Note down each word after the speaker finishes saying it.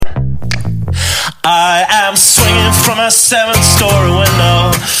I am swinging from a 7-story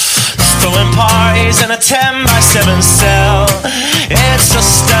window, throwing parties in a 10 by 7 cell. It's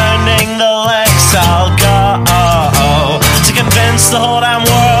astounding the lengths I'll go to convince the whole damn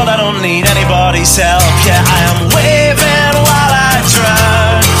world I don't need anybody's help. Yeah, I am waving while I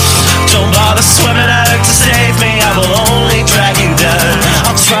drown. Don't bother swimming out to save me, I will only drag you down.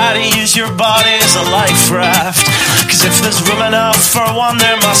 I'll try to use your body as a life raft, cause if there's room enough for one,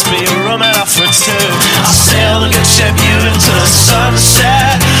 there must be room enough for two. I'll sail the good ship you into the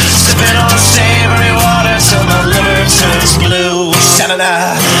sunset, sipping on savory water till my liver turns blue.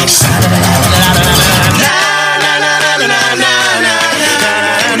 Sha-na-na, sha-na-na-na-na-na-na-na.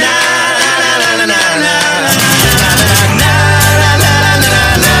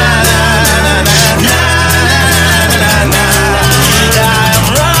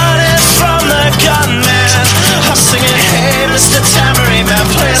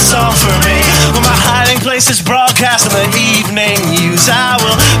 Play a song for me. When my hiding place is broadcast in the evening news, I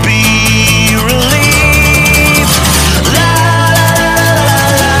will be relieved. La,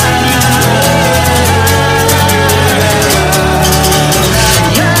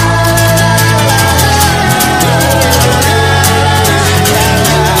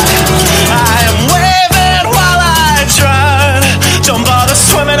 I am waving while I drown. Don't bother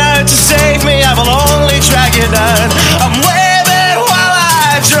swimming out to save me, I will only drag you down. I'm waving while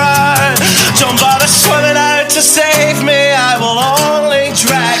I drown. Don't bother swimming out to save me, I will only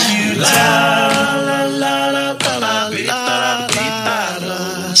drag you down.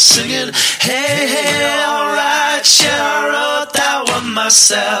 Singing, hey, hey, alright, yeah, I wrote that one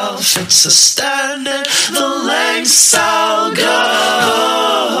myself. It's astounding the lengths I'll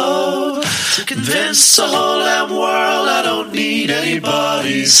go to convince the whole damn world I don't need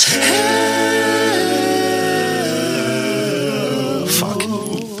anybody's help. Fuck.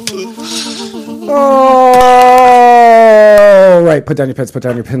 All right, put down your pens, put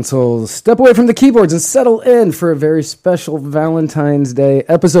down your pencils, step away from the keyboards and settle in for a very special Valentine's Day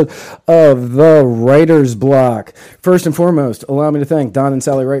episode of The Writer's Block. First and foremost, allow me to thank Don and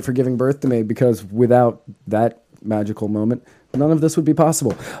Sally Wright for giving birth to me, because without that magical moment, none of this would be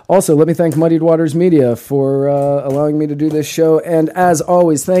possible. Also, let me thank Muddied Waters Media for allowing me to do this show. And as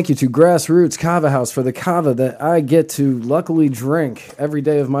always, thank you to Grassroots Kava House for the kava that I get to luckily drink every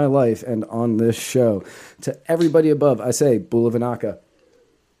day of my life and on this show. To everybody above, I say, Bula Vinaka.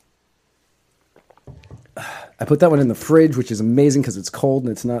 I put that one in the fridge, which is amazing because it's cold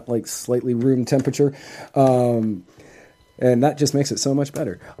and it's not like slightly room temperature. And that just makes it so much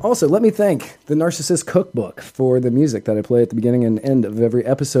better. Also, let me thank the Narcissist Cookbook for the music that I play at the beginning and end of every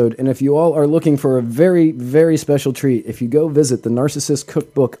episode. And if you all are looking for a very, very special treat, if you go visit the Narcissist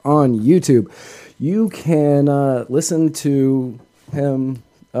Cookbook on YouTube, you can listen to him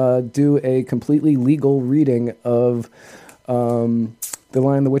do a completely legal reading of The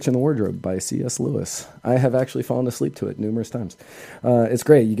Lion, the Witch, and the Wardrobe by C.S. Lewis. I have actually fallen asleep to it numerous times. It's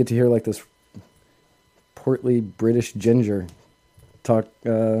great. You get to hear like this portly British ginger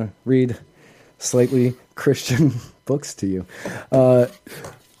read slightly Christian books to you.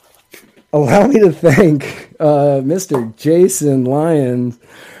 Allow me to thank Mr. Jason Lyon,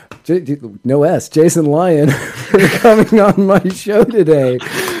 Jason Lyon, for coming on my show today.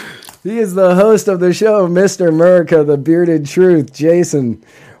 He is the host of the show, Mr. America, the Bearded Truth. Jason,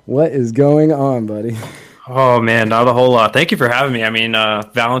 what is going on, buddy? Oh, man, not a whole lot. Thank you for having me. I mean,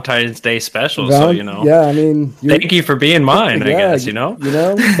 Valentine's Day special, so, you know. Yeah, I mean... Thank you for being mine, I guess, you know? You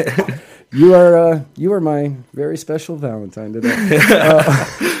know? You are my very special Valentine today.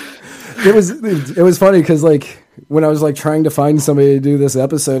 It was funny, because, like, when I was, like, trying to find somebody to do this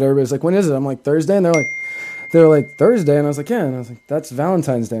episode, everybody's like, when is it? I'm like, Thursday? And they're like, Thursday? And I was like, yeah. And I was like, that's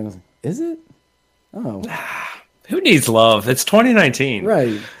Valentine's Day. And I was like, is it? Oh. Who needs love? It's 2019.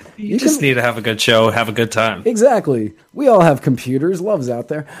 Right. You just need to have a good show, have a good time. Exactly. We all have computers. Love's out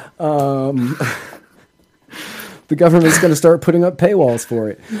there. The government's going to start putting up paywalls for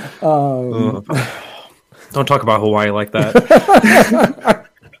it. Don't talk about Hawaii like that.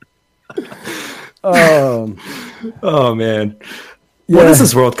 Oh, man. Yeah. What is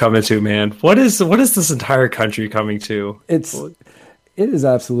this world coming to, man? What is this entire country coming to? It is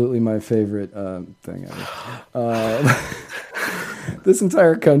absolutely my favorite thing ever. This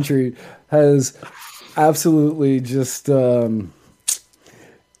entire country has absolutely just... it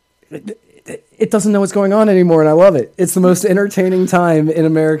doesn't know what's going on anymore, and I love it. It's the most entertaining time in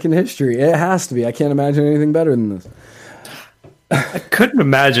American history. It has to be. I can't imagine anything better than this. I couldn't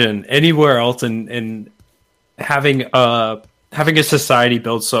imagine anywhere else in having a having a society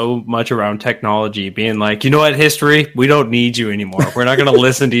built so much around technology, being like, you know what, history, we don't need you anymore. We're not going to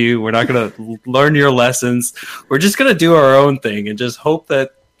listen to you. We're not going to learn your lessons. We're just going to do our own thing and just hope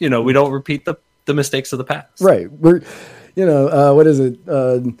that, we don't repeat the mistakes of the past. Right. We're, what is it?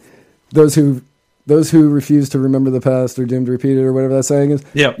 Those who refuse to remember the past are doomed to repeat it, or whatever that saying is.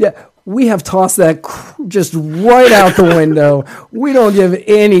 Yeah. Yeah. We have tossed that just right out the window. We don't give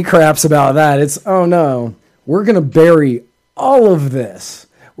any craps about that. It's, oh no, we're going to bury all of this.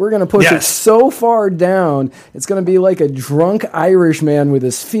 We're going to push it so far down. It's going to be like a drunk Irish man with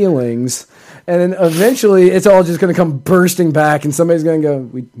his feelings. And then eventually it's all just going to come bursting back, and somebody's going to go,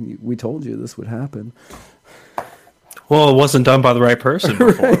 we told you this would happen. Well, it wasn't done by the right person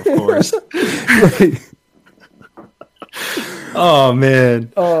before, of course. Right. Oh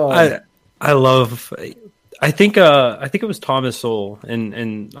man, I think it was Thomas Sowell,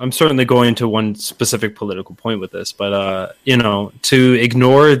 and I'm certainly going into one specific political point with this, but to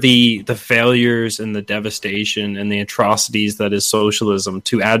ignore the failures and the devastation and the atrocities that is socialism,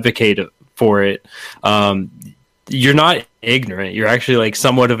 to advocate for it, you're not ignorant. You're actually like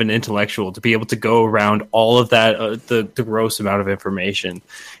somewhat of an intellectual to be able to go around all of that, the gross amount of information,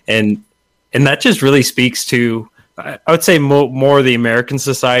 and that just really speaks to, I would say, more the American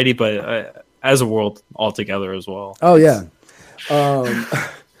society, but as a world altogether as well. Oh yeah. I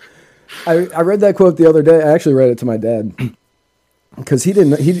read that quote the other day. I actually read it to my dad because he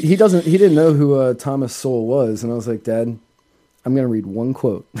didn't know who Thomas Sowell was, and I was like, Dad, I'm going to read one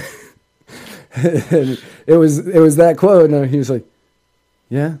quote. And it was that quote, and he was like,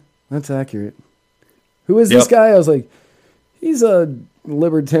 yeah, that's accurate. Who is this guy? I was like, he's a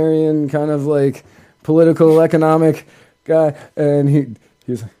libertarian kind of like political economic guy, and he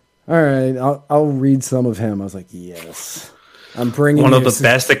was like, all right, I'll read some of him. I was like, yes, I'm bringing one of the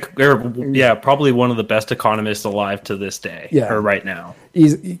best, probably one of the best economists alive to this day, or right now.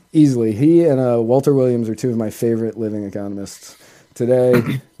 Easily, he and Walter Williams are two of my favorite living economists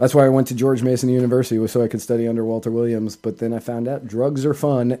today. That's why I went to George Mason University, was so I could study under Walter Williams. But then I found out drugs are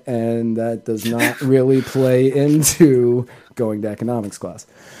fun, and that does not really play into going to economics class.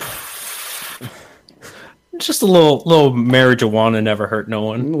 Just a little marijuana never hurt no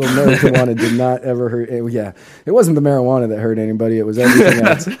one. A little marijuana did not ever hurt. Yeah, it wasn't the marijuana that hurt anybody. It was everything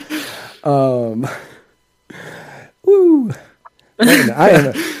else. Woo! Man,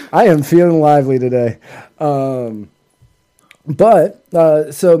 I am feeling lively today. But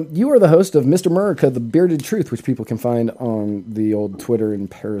so you are the host of Mr. Murica, the Bearded Truth, which people can find on the old Twitter and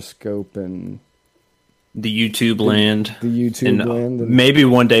Periscope and the YouTube land. The YouTube land. Maybe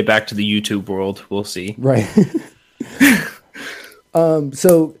one day back to the YouTube world. We'll see. Right.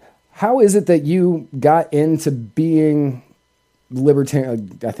 So how is it that you got into being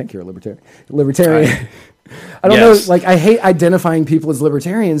libertarian? I think you're a libertarian. Libertarian. I don't know. Like, I hate identifying people as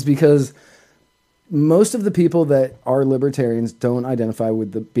libertarians because most of the people that are libertarians don't identify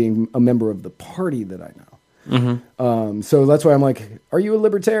with being a member of the party that I know. Mm-hmm. So that's why I'm like, are you a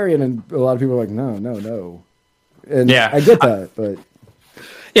libertarian? And a lot of people are like, no. And I get that, but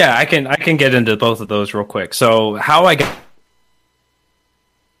yeah, I can get into both of those real quick. So how I got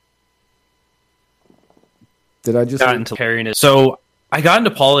into libertarianism. So I got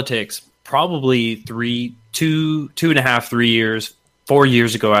into politics probably 2.5, 3 years, 4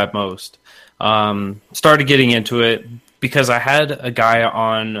 years ago at most. Started getting into it because I had a guy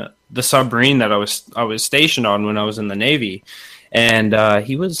on the submarine that I was stationed on when I was in the Navy, and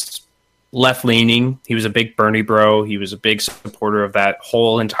he was left-leaning. He was a big Bernie bro. He was a big supporter of that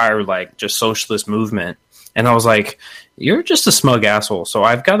whole entire like just socialist movement. And I was like, you're just a smug asshole. So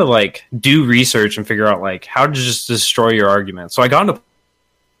I've got to like do research and figure out like how to just destroy your argument. So I got into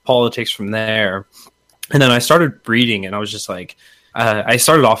politics from there, and then I started reading, and I was just like, I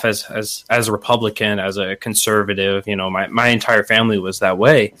started off as a Republican, as a conservative. You know, my entire family was that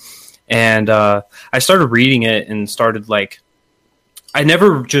way. And I started reading it and started like, I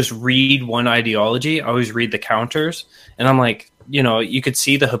never just read one ideology. I always read the counters. And I'm like, you know, you could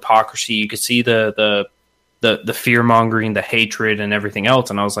see the hypocrisy. You could see the fear mongering, the hatred and everything else.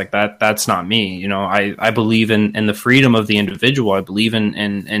 And I was like, that's not me. You know, I believe in the freedom of the individual. I believe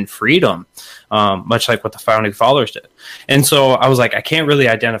in freedom, much like what the founding fathers did. And so I was like, I can't really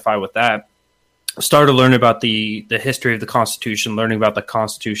identify with that. Started learning about the history of the Constitution, learning about the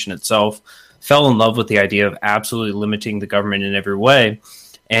Constitution itself, fell in love with the idea of absolutely limiting the government in every way,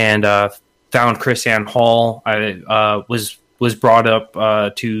 and found Christiane Hall. I was brought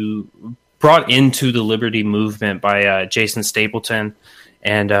into the Liberty Movement by Jason Stapleton,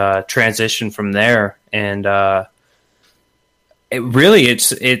 and transitioned from there. And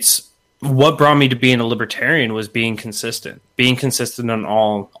it's what brought me to being a libertarian was being consistent being consistent on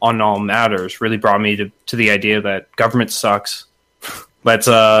all matters really brought me to the idea that government sucks. Let's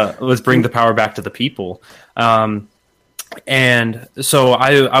bring the power back to the people. And so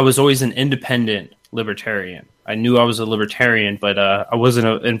I was always an independent libertarian. I knew I was a libertarian, but I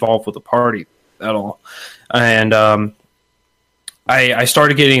wasn't involved with the party at all. And I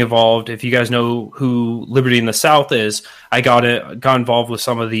started getting involved. If you guys know who Liberty in the South is, I got involved with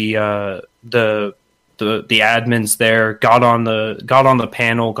some of the admins there. Got on the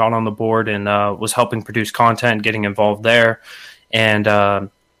panel, got on the board, and was helping produce content, getting involved there.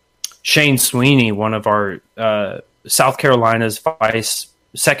 And Shane Sweeney, one of our South Carolina's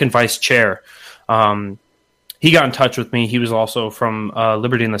second vice chair, he got in touch with me. He was also from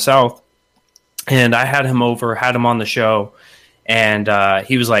Liberty in the South, and I had him on the show. And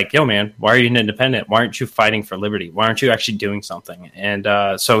he was like, yo, man, why are you an independent? Why aren't you fighting for liberty? Why aren't you actually doing something? And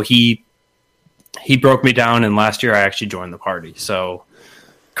so he broke me down, and last year I actually joined the party. So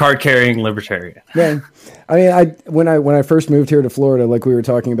card-carrying libertarian. Yeah. I mean, when I first moved here to Florida, like we were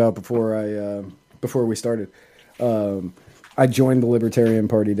talking about before we started, I joined the Libertarian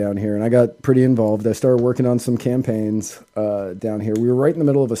Party down here, and I got pretty involved. I started working on some campaigns down here. We were right in the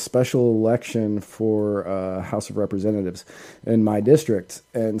middle of a special election for House of Representatives in my district,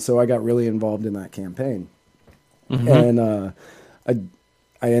 and so I got really involved in that campaign. Mm-hmm. And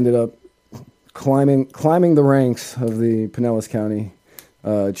I ended up climbing the ranks of the Pinellas County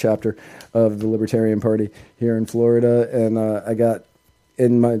chapter of the Libertarian Party here in Florida, and I got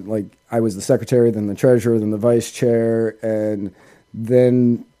I was the secretary, then the treasurer, then the vice chair, and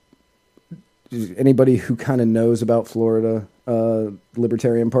then anybody who kind of knows about Florida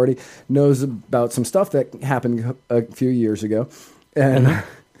Libertarian Party knows about some stuff that happened a few years ago, and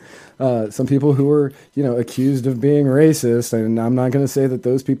some people who were accused of being racist, and I'm not going to say that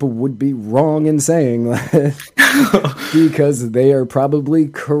those people would be wrong in saying that because they are probably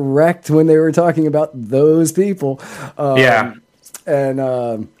correct when they were talking about those people.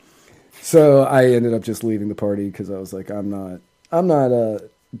 And so I ended up just leaving the party because I was like, I'm not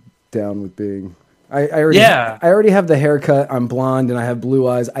down with being. I already have the haircut. I'm blonde and I have blue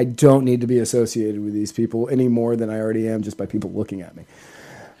eyes. I don't need to be associated with these people any more than I already am just by people looking at me.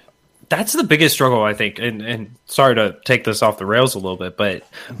 That's the biggest struggle, I think, and sorry to take this off the rails a little bit, but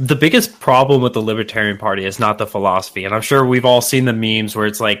the biggest problem with the Libertarian Party is not the philosophy. And I'm sure we've all seen the memes where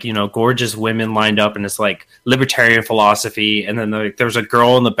it's like, gorgeous women lined up and it's like libertarian philosophy. And then there's a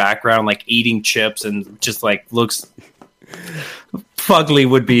girl in the background like eating chips and just like looks fugly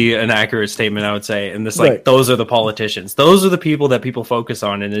would be an accurate statement, I would say. And it's like, right. Those are the politicians. Those are the people that people focus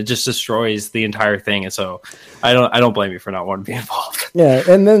on, and it just destroys the entire thing. And so I don't blame you for not wanting to be involved. Yeah.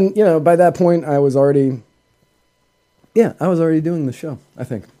 And then, by that point I was already doing the show, I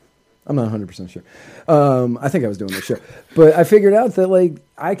think. I'm not 100% sure. I think I was doing the show, but I figured out that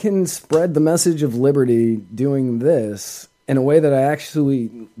I can spread the message of liberty doing this in a way that I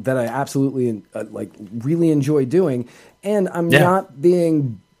absolutely really enjoy doing. And I'm not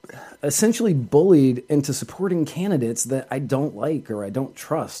being essentially bullied into supporting candidates that I don't like or I don't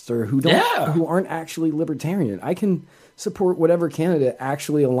trust or who aren't actually libertarian. I can support whatever candidate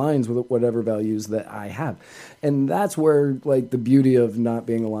actually aligns with whatever values that I have. And that's where the beauty of not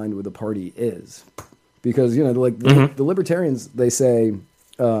being aligned with a party is. Because, the libertarians, they say,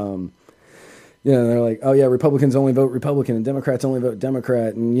 they're like, oh yeah, Republicans only vote Republican and Democrats only vote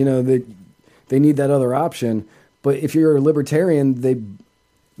Democrat. And, they need that other option. But if you're a libertarian, they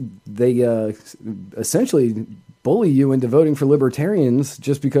essentially bully you into voting for libertarians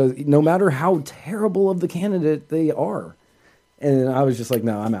just because no matter how terrible of the candidate they are. And I was just like,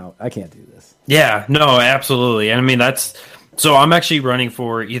 no, I'm out. I can't do this. Yeah, no, absolutely. And I mean, so I'm actually running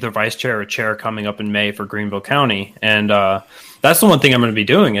for either vice chair or chair coming up in May for Greenville County. And that's the one thing I'm going to be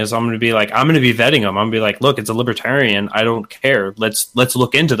doing is I'm going to be vetting them. I'm going to be like, look, it's a libertarian. I don't care. Let's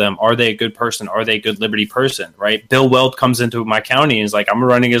look into them. Are they a good person? Are they a good liberty person? Right? Bill Weld comes into my county and is like, I'm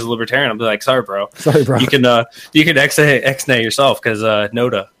running as a libertarian. I'll be like, sorry, bro. You can ex-nay yourself because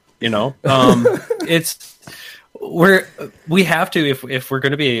NOTA, we have to, if we're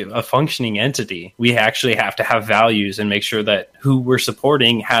going to be a functioning entity, we actually have to have values and make sure that who we're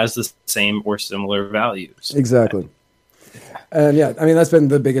supporting has the same or similar values. Exactly. And that's been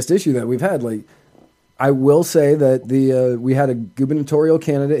the biggest issue that we've had. I will say that we had a gubernatorial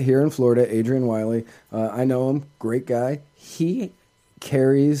candidate here in Florida, Adrian Wiley. I know him, great guy. He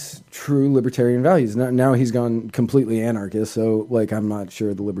carries true libertarian values. Now he's gone completely anarchist, so I'm not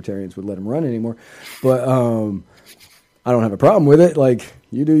sure the libertarians would let him run anymore. But I don't have a problem with it.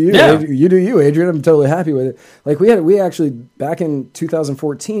 You do you, yeah. You do you, Adrian. I'm totally happy with it. We actually back in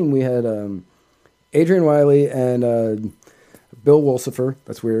 2014 we had Adrian Wiley and Bill Wolsifer.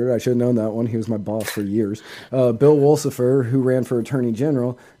 That's weird. I should have known that one. He was my boss for years. Bill Wolsifer, who ran for attorney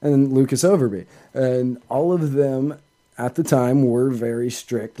general, and Lucas Overby. And all of them at the time were very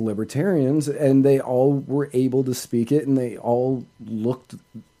strict libertarians, and they all were able to speak it, and they all looked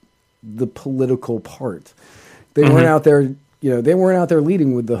the political part. They weren't out there, they weren't out there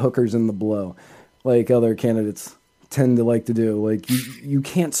leading with the hookers and the blow like other candidates tend to like to do. Like you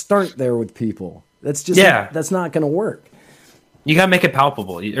can't start there with people. That's just that's not going to work. You got to make it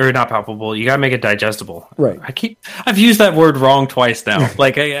palpable, or not palpable. You got to make it digestible. Right. I've used that word wrong twice now.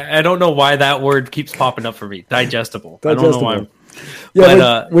 Like I don't know why that word keeps popping up for me. Digestible. I don't know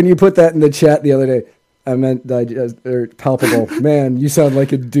why. When you put that in the chat the other day, I meant palpable. Man, you sound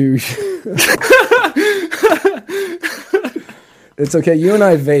like a douche. It's okay. You and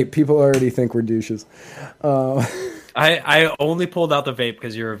I vape. People already think we're douches. I only pulled out the vape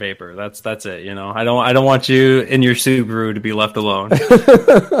because you're a vapor. That's it. I don't want you in your Subaru to be left alone.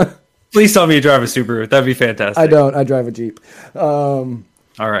 Please tell me you drive a Subaru. That'd be fantastic. I don't. I drive a Jeep. All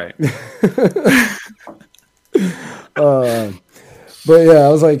right. But yeah, I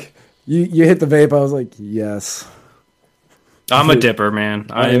was like, you hit the vape. I was like, yes. I'm a dipper, man.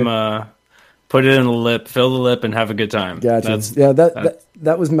 I'm put it in the lip, fill the lip, and have a good time. Gotcha.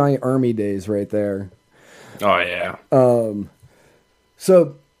 That was my army days right there. Oh yeah.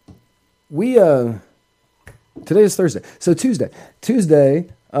 So we today is Thursday. So Tuesday,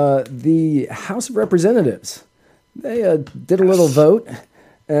 the House of Representatives, they did a little vote,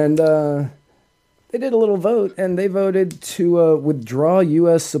 and they voted to withdraw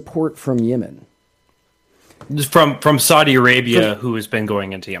U.S. support from Yemen. From Saudi Arabia, who has been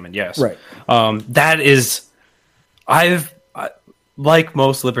going into Yemen, yes. Right. That is, like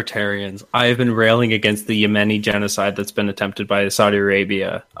most libertarians, I have been railing against the Yemeni genocide that's been attempted by Saudi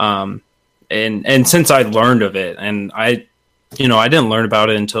Arabia. And since I learned of it, and I didn't learn about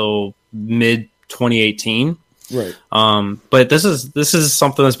it until mid 2018. Right. But this is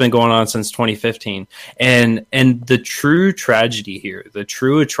something that's been going on since 2015. And the true tragedy here, the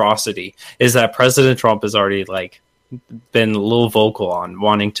true atrocity, is that President Trump has already been a little vocal on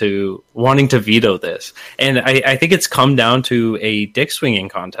wanting to veto this. And I think it's come down to a dick swinging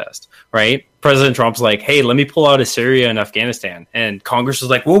contest, right? President Trump's like, hey, let me pull out of Syria and Afghanistan. And Congress is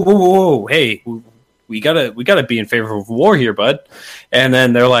like, whoa, hey, we gotta be in favor of war here, bud. And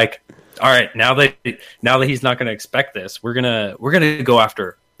then they're like, all right, now that he's not going to expect this, we're gonna go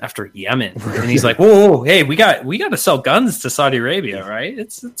after Yemen. And he's like, whoa, hey, we got to sell guns to Saudi Arabia, right?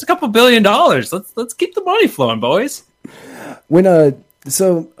 It's a couple $1 billion. Let's keep the money flowing, boys.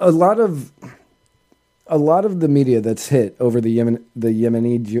 So a lot of the media that's hit over the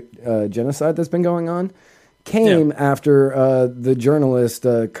Yemeni genocide that's been going on came after the journalist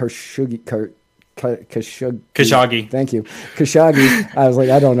Khashoggi. Thank you. Khashoggi. I was like,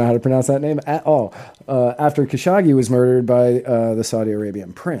 I don't know how to pronounce that name at all. After Khashoggi was murdered by the Saudi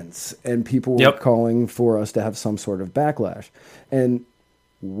Arabian prince, and people were calling for us to have some sort of backlash. And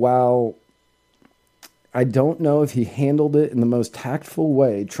while I don't know if he handled it in the most tactful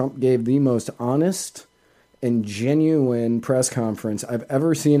way, Trump gave the most honest and genuine press conference I've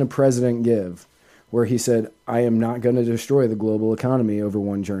ever seen a president give, where he said, I am not going to destroy the global economy over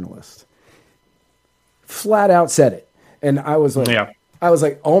one journalist. Flat out said it. And I was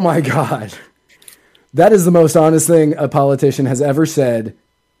like, oh my God, that is the most honest thing a politician has ever said,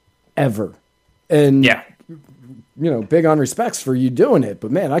 ever. And, big on respects for you doing it.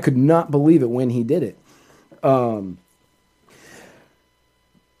 But man, I could not believe it when he did it.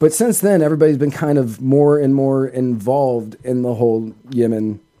 But since then, everybody's been kind of more and more involved in the whole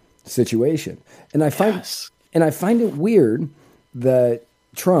Yemen situation. And I find it weird that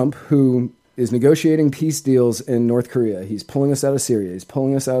Trump, who is negotiating peace deals in North Korea, he's pulling us out of Syria, he's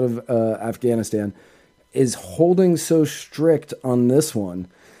pulling us out of Afghanistan, is holding so strict on this one.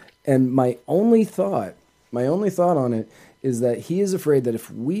 And my only thought on it is that he is afraid that if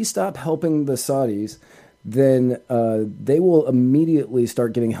we stop helping the Saudis, then they will immediately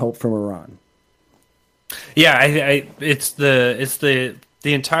start getting help from Iran. Yeah, it's the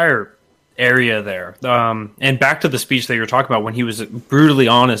entire area there. And back to the speech that you're talking about when he was brutally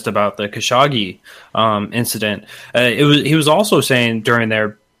honest about the Khashoggi incident. He was also saying during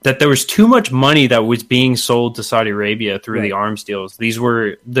there that there was too much money that was being sold to Saudi Arabia through the arms deals.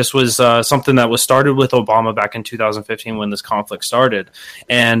 This was something that was started with Obama back in 2015 when this conflict started.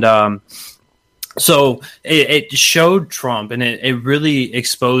 And so it showed Trump, and it really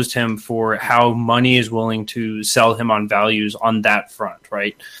exposed him for how money is willing to sell him on values on that front,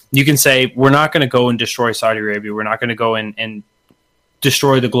 right? You can say, we're not going to go and destroy Saudi Arabia. We're not going to go and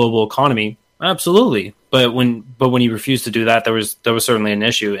destroy the global economy. Absolutely. But when he refused to do that, there was certainly an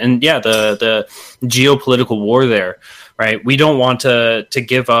issue. And yeah, the geopolitical war there, right? We don't want to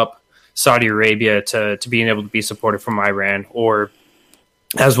give up Saudi Arabia to being able to be supported from Iran, or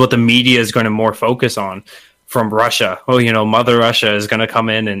as what the media is going to more focus on, from Russia. Oh, Mother Russia is going to come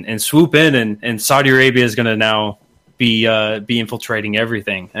in and swoop in, and Saudi Arabia is going to now be infiltrating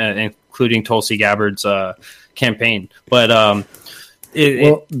everything, including Tulsi Gabbard's campaign. But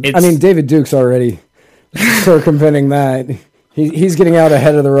David Duke's already circumventing that. He's getting out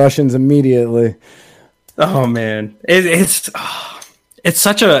ahead of the Russians immediately. Oh man, it's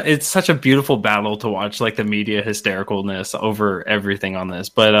such a beautiful battle to watch, like the media hystericalness over everything on this.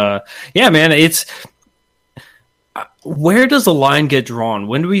 But yeah, man, it's where does the line get drawn?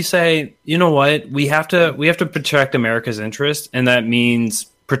 When do we say, you know what, we have to protect America's interest, and that means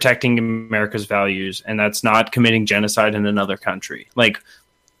protecting America's values, and that's not committing genocide in another country? Like,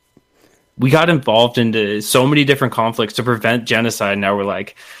 we got involved into so many different conflicts to prevent genocide. Now we're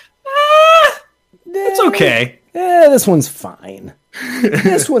like, it's okay. Yeah, this one's fine.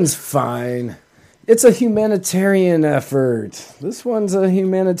 This one's fine. It's a humanitarian effort. This one's a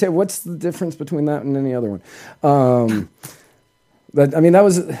humanitarian. What's the difference between that and any other one? That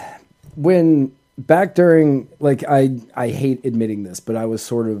was when back during, like, I hate admitting this, but I was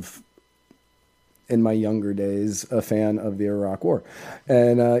sort of, in my younger days, a fan of the Iraq War.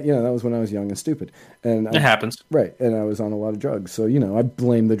 And, that was when I was young and stupid. And it happens. Right. And I was on a lot of drugs. So, I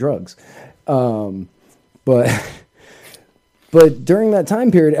blame the drugs. But during that time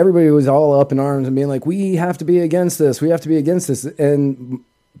period, everybody was all up in arms and being like, we have to be against this. We have to be against this.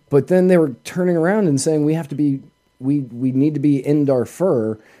 But then they were turning around and saying, we need to be in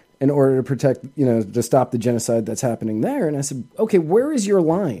Darfur in order to protect, to stop the genocide that's happening there. And I said, okay, where is your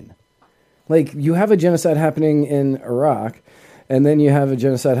line? Like, you have a genocide happening in Iraq, and then you have a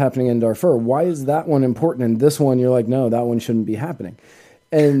genocide happening in Darfur. Why is that one important? And this one, you're like, no, that one shouldn't be happening.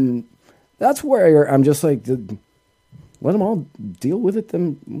 And that's where I'm just like, let them all deal with it.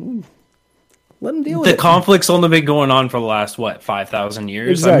 Let them deal with it. The conflict's only been going on for the last, 5,000 years?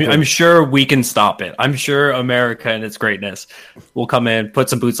 Exactly. I'm sure we can stop it. I'm sure America and its greatness will come in, put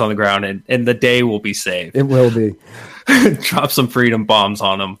some boots on the ground, and the day will be saved. It will be. Drop some freedom bombs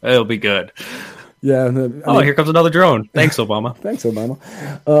on them. It'll be good. Yeah. Here comes another drone. Thanks, Obama. Thanks, Obama.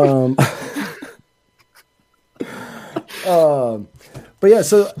 But yeah,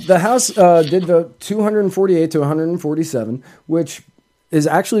 so the House did vote 248 to 147, which is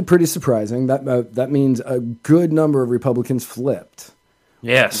actually pretty surprising. That means a good number of Republicans flipped.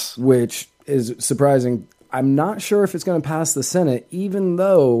 Yes. Which is surprising. I'm not sure if it's going to pass the Senate, even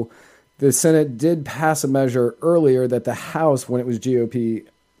though the Senate did pass a measure earlier that the House, when it was GOP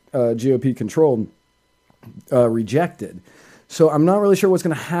controlled, rejected. So I'm not really sure what's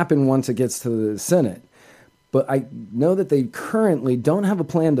going to happen once it gets to the Senate. But I know that they currently don't have a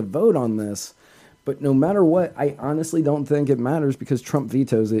plan to vote on this. But no matter what, I honestly don't think it matters because Trump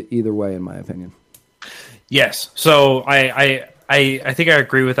vetoes it either way, in my opinion. Yes. So I think I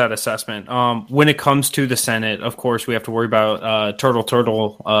agree with that assessment. When it comes to the Senate, of course, we have to worry about turtle,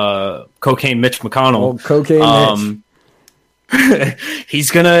 cocaine Mitch McConnell. Oh, cocaine Mitch.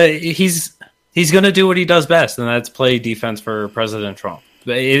 He's gonna do what he does best, and that's play defense for President Trump.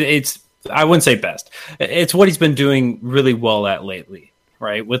 It's I wouldn't say best. It's what he's been doing really well at lately,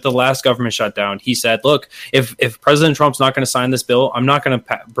 right? With the last government shutdown, he said, look, if President Trump's not going to sign this bill, I'm not going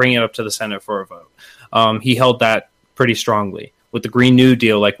to bring it up to the Senate for a vote. He held that pretty strongly. With the Green New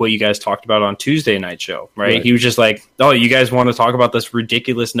Deal, like what you guys talked about on Tuesday night show, right? He was just like, oh, you guys want to talk about this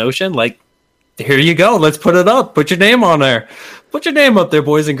ridiculous notion? Like, here you go. Let's put it up. Put your name on there. Put your name up there,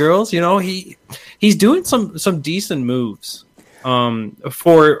 boys and girls. He's doing some decent moves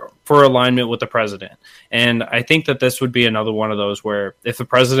for alignment with the president. And I think that this would be another one of those where if the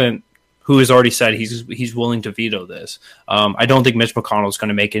president, who has already said he's willing to veto this, I don't think Mitch McConnell is going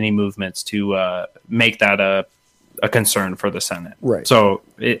to make any movements to make that a concern for the Senate. Right. So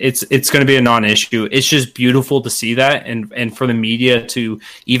it's going to be a non-issue. It's just beautiful to see that, and for the media to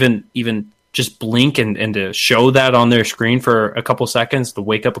even just blink and to show that on their screen for a couple seconds to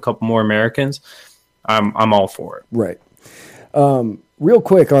wake up a couple more Americans. I'm all for it. Right. Real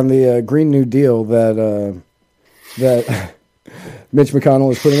quick on the Green New Deal that Mitch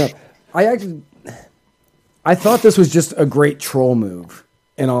McConnell is putting up. I thought this was just a great troll move,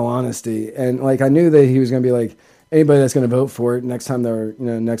 in all honesty. And like, I knew that he was going to be like, anybody that's going to vote for it next time their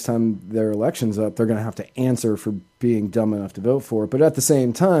election's up, they're going to have to answer for being dumb enough to vote for it. But at the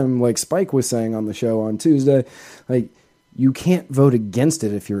same time, like Spike was saying on the show on Tuesday, like, you can't vote against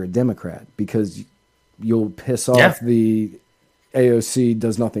it if you're a Democrat because you'll piss off the AOC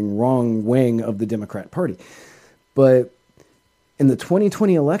does nothing wrong wing of the Democrat Party. But in the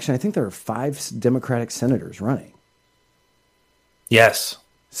 2020 election, I think there are 5 Democratic senators running. Yes.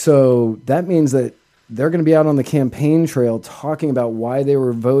 So that means that they're going to be out on the campaign trail talking about why they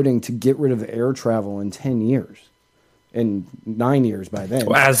were voting to get rid of air travel in 10 years. In 9 years by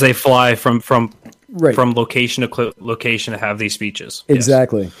then. As they fly from right. location to location to have these speeches.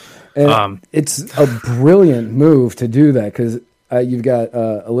 Exactly. Yes. And it's a brilliant move to do that because you've got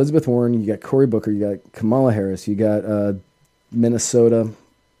Elizabeth Warren, you got Cory Booker, you got Kamala Harris, you got Minnesota.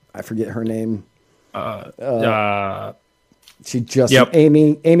 I forget her name. She just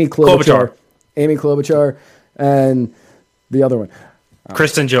Amy Klobuchar. Amy Klobuchar, and the other one,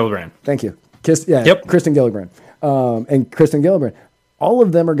 Kristen Gillibrand. Thank you. Kristen Gillibrand. And Kristen Gillibrand. All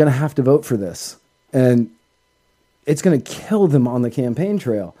of them are going to have to vote for this, and it's going to kill them on the campaign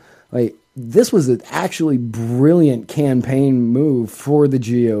trail. Like, this was an actually brilliant campaign move for the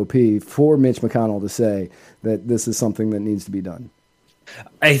GOP, for Mitch McConnell to say that this is something that needs to be done.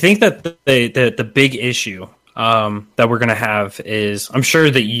 I think that the big issue that we're going to have is, I'm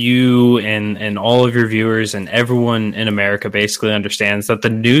sure that you and all of your viewers and everyone in America basically understands that the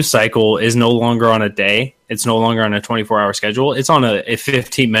news cycle is no longer on a day. It's no longer on a 24-hour schedule. It's on a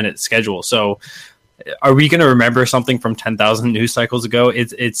 15-minute schedule. So are we going to remember something from 10,000 news cycles ago?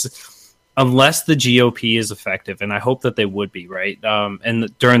 It's unless the GOP is effective, and I hope that they would be, right?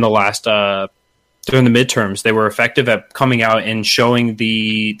 And during the midterms, they were effective at coming out and showing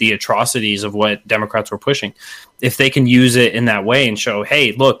the atrocities of what Democrats were pushing. If they can use it in that way and show,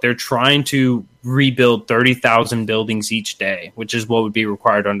 hey, look, they're trying to rebuild 30,000 buildings each day, which is what would be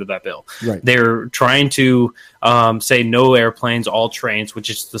required under that bill. Right. They're trying to say no airplanes, all trains, which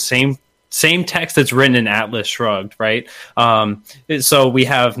is the same text that's written in Atlas Shrugged, right? So we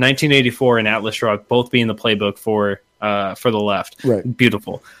have 1984 and Atlas Shrugged both being the playbook for the left. Right.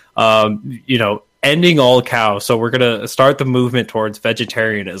 Beautiful. Ending all cows. So we're going to start the movement towards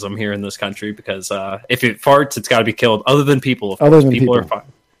vegetarianism here in this country because if it farts, it's got to be killed. Other than people, of course. People are fine.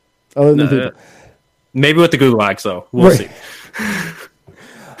 Other than people. Maybe with the gulags, though. We'll see.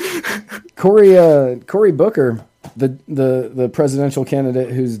 Cory Booker, the presidential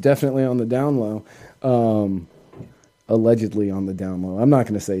candidate who's definitely on the down low, allegedly on the down low. I'm not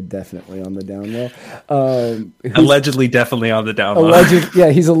going to say definitely on the down low. Allegedly definitely on the down low.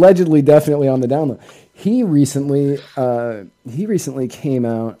 He's allegedly definitely on the down low. He recently came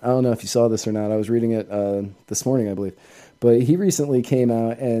out. I don't know if you saw this or not. I was reading it this morning, I believe. But he recently came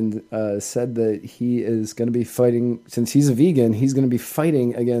out and said that he is going to be fighting, since he's a vegan, he's going to be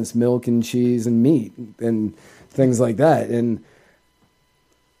fighting against milk and cheese and meat and things like that. And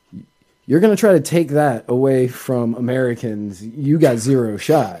you're going to try to take that away from Americans. You got zero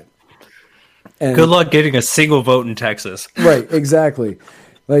shot. And good luck getting a single vote in Texas. Right, exactly.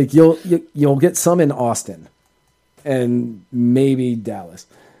 Like you'll get some in Austin and maybe Dallas.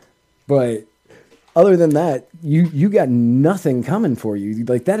 But other than that, you got nothing coming for you.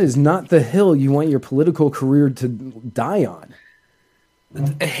 Like, that is not the hill you want your political career to die on.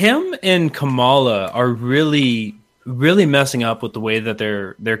 Him and Kamala are really messing up with the way that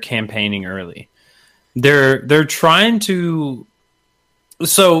they're campaigning early. They're trying to.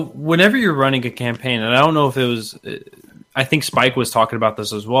 So whenever you're running a campaign, and I don't know if it was, I think Spike was talking about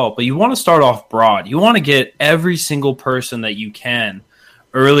this as well, but you want to start off broad. You want to get every single person that you can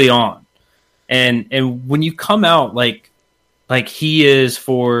early on. And when you come out like he is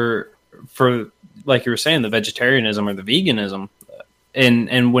for like you were saying, the vegetarianism or the veganism,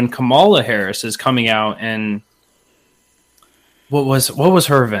 and when Kamala Harris is coming out and what was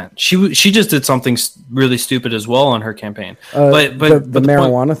her event? She just did something really stupid as well on her campaign. But the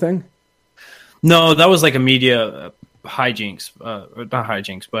marijuana thing? No, that was like a media hijinks, not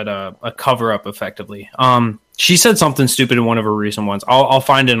hijinks, but a cover up effectively. She said something stupid in one of her recent ones. I'll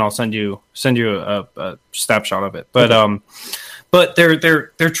find it and I'll send you a snapshot of it. But okay. But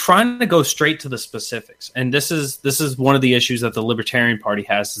they're trying to go straight to the specifics, and this is one of the issues that the Libertarian Party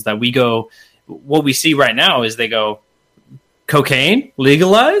has, is that what we see right now is they go, cocaine,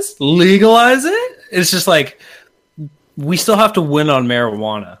 legalize it. It's just like, we still have to win on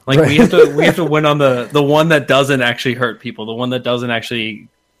marijuana. Like, right. we have to win on the one that doesn't actually hurt people, the one that doesn't actually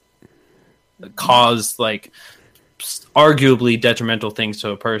cause like arguably detrimental things to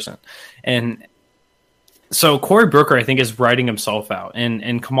a person. And so Cory Booker, I think, is writing himself out,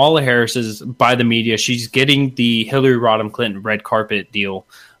 and Kamala Harris is, by the media, she's getting the Hillary Rodham Clinton red carpet deal.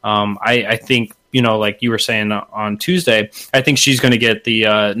 I think, like you were saying on Tuesday, I think she's going to get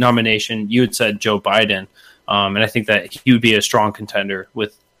the nomination. You had said Joe Biden. And I think that he would be a strong contender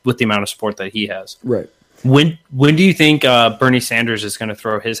with the amount of support that he has. Right. When do you think Bernie Sanders is going to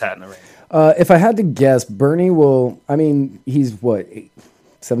throw his hat in the ring? If I had to guess, Bernie will. I mean, he's what,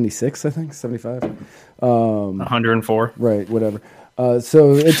 76, I think, 75, 104, right? Whatever.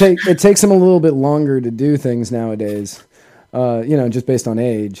 So it takes him a little bit longer to do things nowadays. Just based on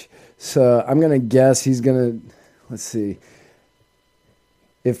age. So I'm gonna guess he's gonna. Let's see.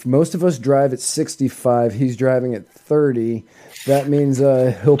 If most of us drive at 65, he's driving at 30. That means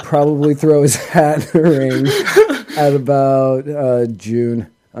he'll probably throw his hat in the ring at about June.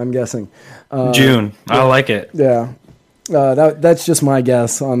 I'm guessing. June. I like it. Yeah. That's just my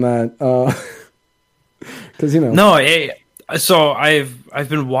guess on that. Because No, so I've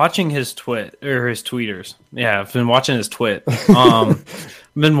been watching his tweeters. Yeah, I've been watching his twit. I've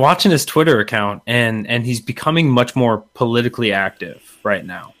been watching his Twitter account, and he's becoming much more politically active right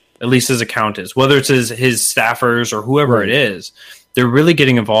now. At least his account is. Whether it's his staffers or whoever right. it is, they're really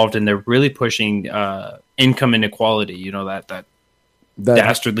getting involved, and they're really pushing income inequality. You know, that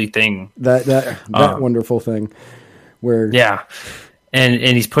dastardly thing. That wonderful thing. Where And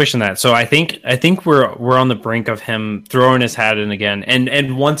he's pushing that. So I think we're on the brink of him throwing his hat in again.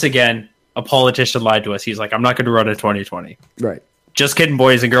 And once again, a politician lied to us. He's like, I'm not going to run in 2020. Right. Just kidding,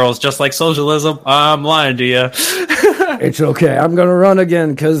 boys and girls. Just like socialism, I'm lying to you. It's okay. I'm going to run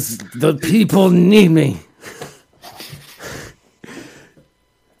again because the people need me.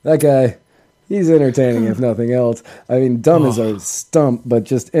 That guy, he's entertaining if nothing else. I mean, dumb as a stump, but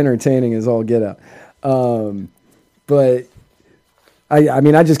just entertaining as all get out. But I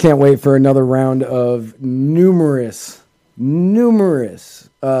mean, I just can't wait for another round of numerous far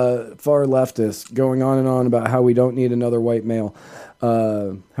leftists going on and on about how we don't need another white male,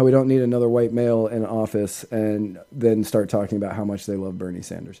 in office, and then start talking about how much they love Bernie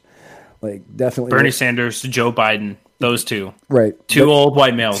Sanders. Like, definitely Bernie Sanders, Joe Biden, those two. Right. Two old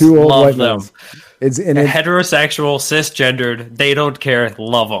white males. Two old love white them. males. It's heterosexual, cisgendered, they don't care.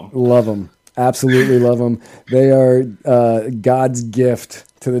 Love them. Love them. Absolutely love them. They are God's gift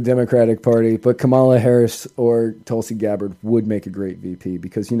to the Democratic Party, but Kamala Harris or Tulsi Gabbard would make a great VP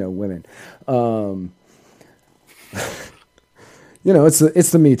because, women.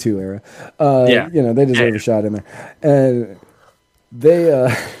 It's the Me Too era. They deserve a shot in there. And they,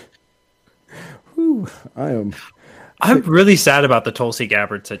 I'm really sad about the Tulsi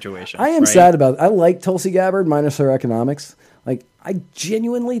Gabbard situation. I am sad about it. I like Tulsi Gabbard minus her economics. Like, I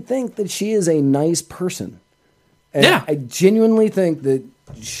genuinely think that she is a nice person. And I genuinely think that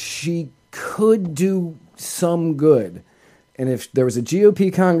she could do some good. And if there was a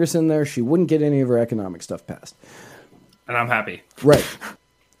GOP Congress in there, she wouldn't get any of her economic stuff passed. And I'm happy. Right.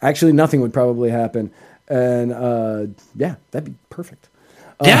 Actually, nothing would probably happen. And, that'd be perfect.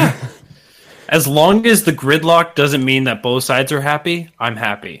 Yeah. As long as the gridlock doesn't mean that both sides are happy, I'm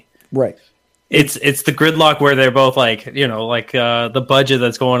happy. Right. It's the gridlock where they're both like, the budget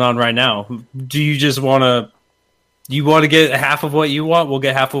that's going on right now. Do you just want to get half of what you want? We'll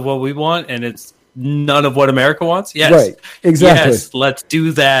get half of what we want, and it's none of what America wants? Yes. Right. Exactly. Yes, let's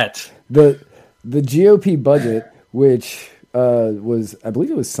do that. The GOP budget, which was, I believe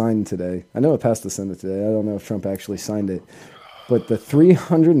it was signed today. I know it passed the Senate today. I don't know if Trump actually signed it. But the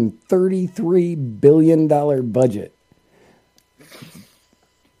 $333 billion budget,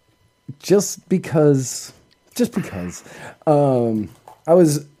 just because, I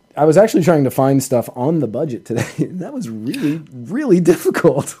was actually trying to find stuff on the budget today. That was really, really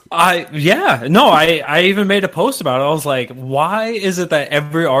difficult. I even made a post about it. I was like, why is it that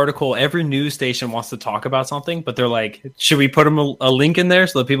every article, every news station wants to talk about something, but they're like, should we put them a link in there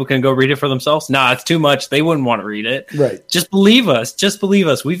so that people can go read it for themselves? Nah, it's too much. They wouldn't want to read it. Right. Just believe us.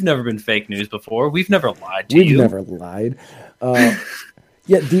 We've never been fake news before. We've never lied to you. We've never lied.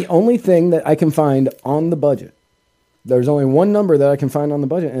 Yet the only thing that I can find on the budget, there's only one number that I can find on the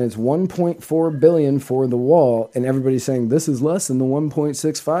budget, and it's $1.4 billion for the wall. And everybody's saying this is less than the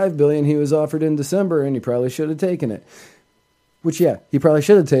 $1.65 billion he was offered in December, and he probably should have taken it. Which, he probably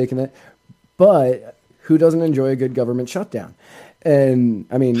should have taken it. But who doesn't enjoy a good government shutdown? And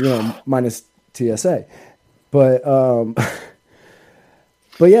I mean, minus TSA. But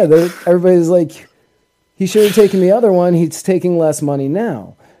everybody's like, he should have taken the other one. He's taking less money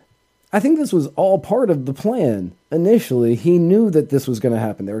now. I think this was all part of the plan. Initially, he knew that this was going to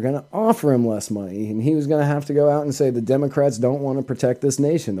happen. They were going to offer him less money, and he was going to have to go out and say the Democrats don't want to protect this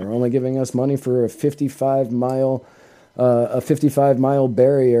nation. They're only giving us money for a 55-mile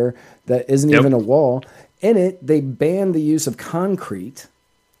barrier that isn't even a wall. In it, they banned the use of concrete,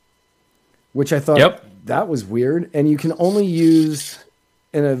 which I thought that was weird. And you can only use,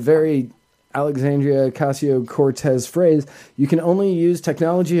 in a very Alexandria Ocasio-Cortez phrase, you can only use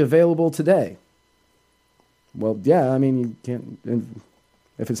technology available today. Well, yeah, I mean, you can't.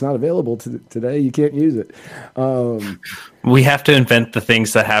 If it's not available today, you can't use it. We have to invent the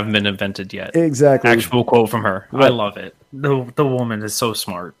things that haven't been invented yet. Exactly. Actual quote from her. Right. I love it. The woman is so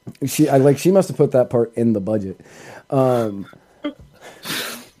smart. She must have put that part in the budget.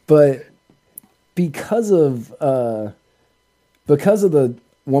 But because of the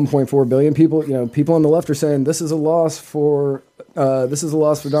 1.4 billion people, people on the left are saying this is a loss for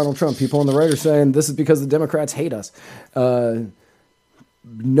Donald Trump. People on the right are saying this is because the Democrats hate us.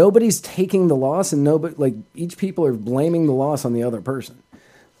 Nobody's taking the loss, and each people are blaming the loss on the other person.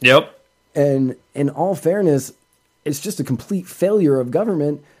 Yep. And in all fairness, it's just a complete failure of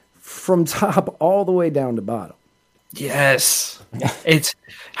government from top all the way down to bottom. Yes. It's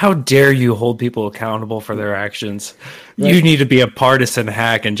how dare you hold people accountable for their actions? Right. You need to be a partisan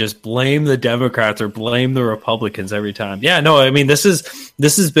hack and just blame the Democrats or blame the Republicans every time. Yeah, no, I mean this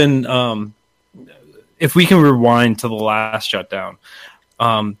has been if we can rewind to the last shutdown,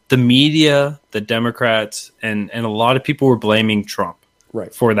 the media, the Democrats, and a lot of people were blaming Trump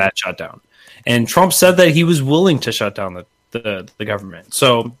for that shutdown. And Trump said that he was willing to shut down the government.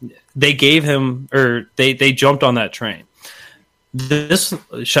 So they gave him, or they jumped on that train. This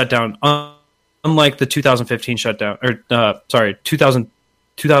shutdown, unlike the 2015 shutdown,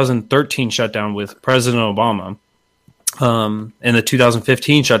 2013 shutdown with President Obama, and the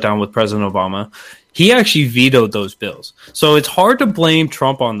 2015 shutdown with President Obama, he actually vetoed those bills. So it's hard to blame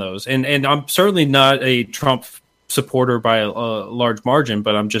Trump on those. And I'm certainly not a Trump supporter by a large margin,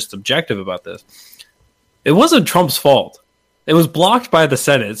 but I'm just objective about this. It wasn't Trump's fault. It was blocked by the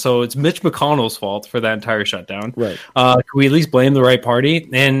Senate, so it's Mitch McConnell's fault for that entire shutdown. Right. Can we at least blame the right party?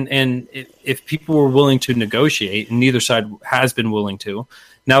 And if people were willing to negotiate, and neither side has been willing to,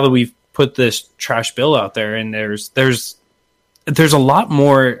 now that we've put this trash bill out there, and there's a lot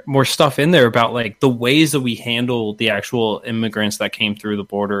more stuff in there about like the ways that we handle the actual immigrants that came through the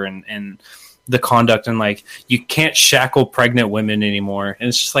border and the conduct, and like you can't shackle pregnant women anymore. And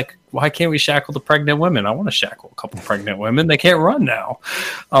it's just like, why can't we shackle the pregnant women? I want to shackle a couple pregnant women. They can't run now.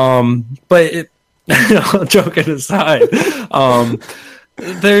 But joking aside,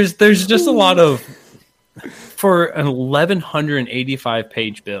 there's just a lot of, for an 1,185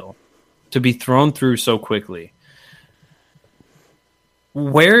 page bill to be thrown through so quickly.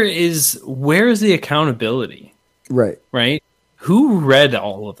 Where is the accountability? Right. Who read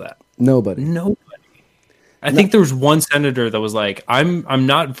all of that? Nobody. I think there was one senator that was like, I'm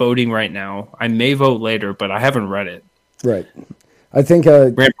not voting right now. I may vote later, but I haven't read it. Right. I think yeah,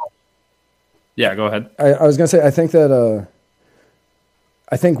 go ahead. I was gonna say, I think that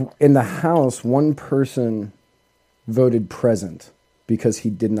I think in the House, one person voted present because he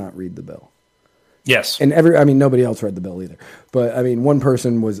did not read the bill. Yes. And nobody else read the bill either. But I mean, one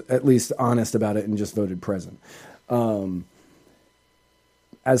person was at least honest about it and just voted present.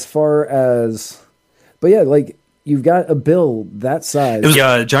 As far as, but yeah, like you've got a bill that size. It was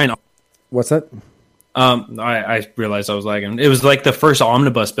a giant. What's that? I realized I was lagging. It was like the first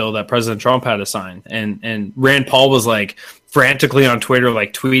omnibus bill that President Trump had to sign, and Rand Paul was like frantically on Twitter,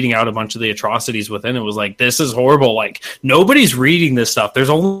 like tweeting out a bunch of the atrocities within it. Was like, this is horrible. Like nobody's reading this stuff.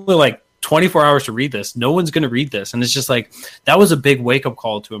 There's only like 24 hours to read this. No one's going to read this. And it's just like, that was a big wake up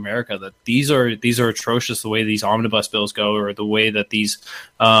call to America that these are atrocious, the way these omnibus bills go, or the way that these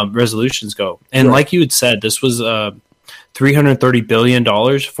resolutions go. And like you had said, this was $330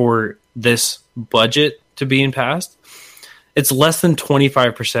 billion for this budget to being passed. It's less than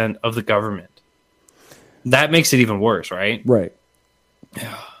 25% of the government. That makes it even worse, right? Right.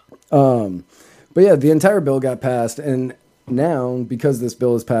 Yeah. But yeah, the entire bill got passed, and now, because this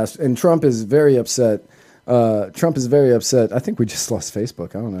bill is passed, and Trump is very upset. I think we just lost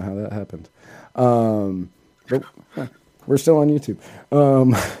Facebook. I don't know how that happened. But we're still on YouTube.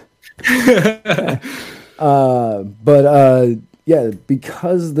 Yeah,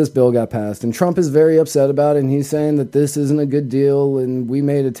 because this bill got passed, and Trump is very upset about it, and he's saying that this isn't a good deal, and we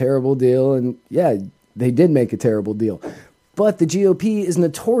made a terrible deal, and yeah, they did make a terrible deal. But the GOP is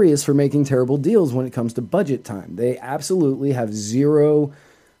notorious for making terrible deals when it comes to budget time. They absolutely have zero,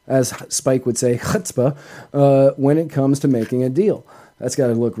 as Spike would say, chutzpah, when it comes to making a deal. That's got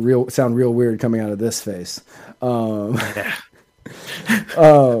to sound real weird coming out of this face. But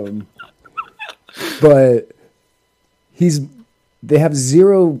they have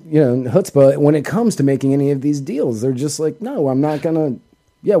zero, chutzpah when it comes to making any of these deals. They're just like, no, I'm not gonna.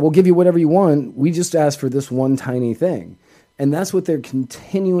 Yeah, we'll give you whatever you want. We just asked for this one tiny thing. And that's what they're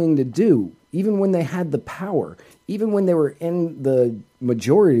continuing to do. Even when they had the power, even when they were in the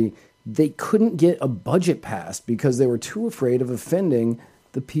majority, they couldn't get a budget passed because they were too afraid of offending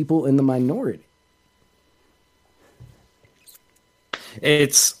the people in the minority.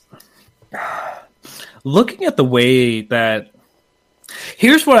 it's looking at the way that.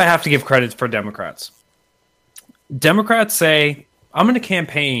 Here's what I have to give credit for Democrats. Democrats say, I'm going to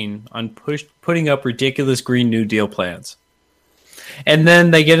campaign on putting up ridiculous Green New Deal plans. And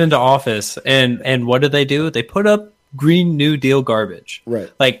then they get into office, and what do? They put up Green New Deal garbage. Right.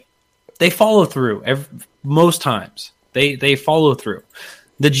 Like, they follow through most times. They follow through.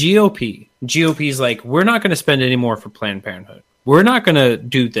 The GOP's like, we're not going to spend any more for Planned Parenthood. We're not going to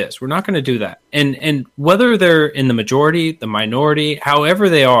do this. We're not going to do that. And whether they're in the majority, the minority, however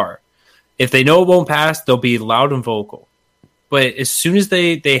they are, if they know it won't pass, they'll be loud and vocal. But as soon as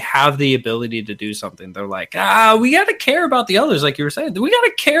they have the ability to do something, they're like, we got to care about the others, like you were saying. We got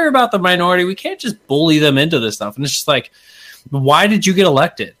to care about the minority. We can't just bully them into this stuff. And it's just like, why did you get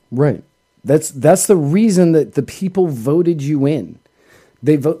elected? Right. That's the reason that the people voted you in.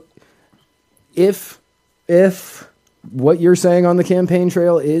 They vote. If what you're saying on the campaign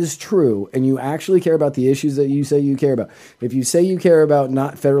trail is true, and you actually care about the issues that you say you care about. If you say you care about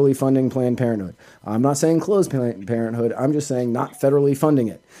not federally funding Planned Parenthood, I'm not saying close Planned Parenthood, I'm just saying not federally funding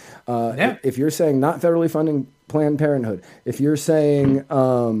it. If you're saying not federally funding Planned Parenthood, if you're saying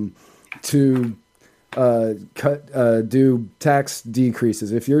to do tax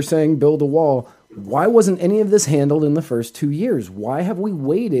decreases, if you're saying build a wall, why wasn't any of this handled in the first 2 years? Why have we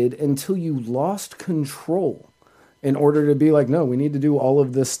waited until you lost control in order to be like, no, we need to do all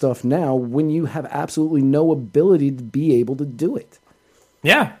of this stuff now, when you have absolutely no ability to be able to do it?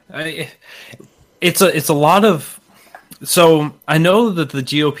 Yeah, it's a lot of. So I know that the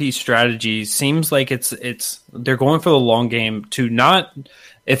GOP strategy seems like they're going for the long game to not.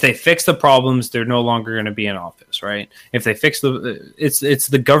 If they fix the problems, they're no longer going to be in office, right? If they fix it's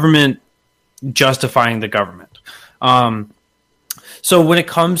the government justifying the government. So when it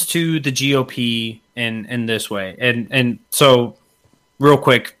comes to the GOP in this way, and so real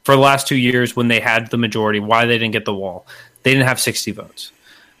quick, for the last 2 years when they had the majority, why they didn't get the wall, they didn't have 60 votes.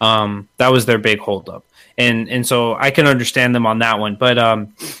 That was their big holdup. And so I can understand them on that one. But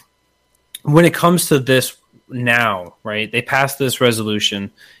when it comes to this now, right, they passed this resolution,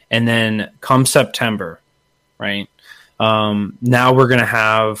 and then come September, right, now we're going to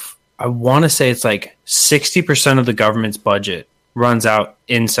have, I want to say it's like 60% of the government's budget runs out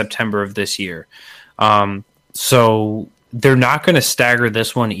in September of this year. So they're not going to stagger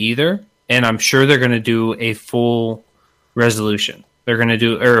this one either. And I'm sure they're going to do a full resolution. They're going to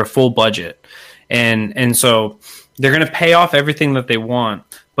do a full budget. And so they're going to pay off everything that they want,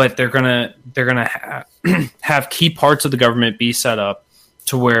 but they're going to have key parts of the government be set up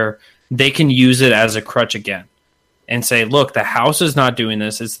to where they can use it as a crutch again and say, look, the House is not doing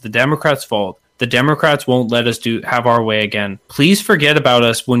this. It's the Democrats' fault. The Democrats won't let us have our way again. Please forget about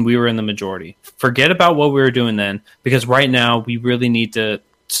us when we were in the majority. Forget about what we were doing then, because right now we really need to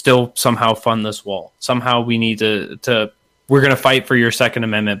still somehow fund this wall. Somehow we need to we're going to fight for your Second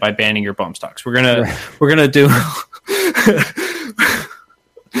Amendment by banning your bump stocks. We're going to do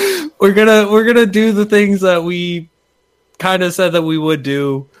we're going to do the things that we kind of said that we would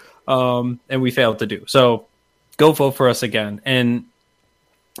do, and we failed to do. So go vote for us again. And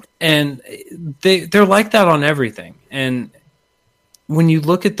they're like that on everything. And when you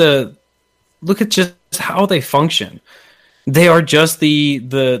look at just how they function, they are just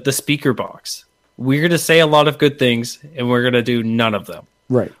the speaker box. We're going to say a lot of good things, and we're going to do none of them.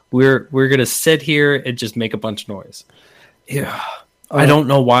 Right. We're going to sit here and just make a bunch of noise. Yeah. I don't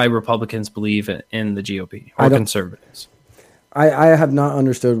know why Republicans believe in the GOP or conservatives. I have not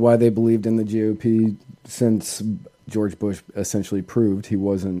understood why they believed in the GOP since George Bush essentially proved he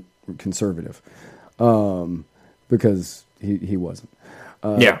wasn't conservative, because he wasn't.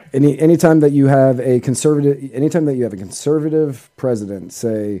 Anytime that you have a conservative president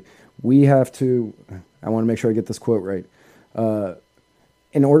say, we have to, I want to make sure I get this quote right.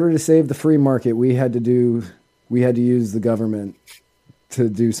 In order to save the free market, we had to use the government to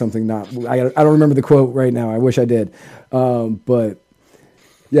do something I don't remember the quote right now. I wish I did. But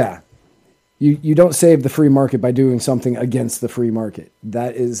yeah, you don't save the free market by doing something against the free market.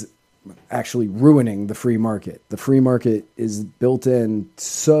 That is actually ruining the free market. The free market is built in,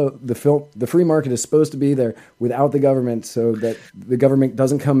 so the free market is supposed to be there without the government, so that the government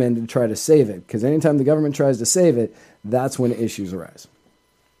doesn't come in to try to save it. Because anytime the government tries to save it, that's when issues arise.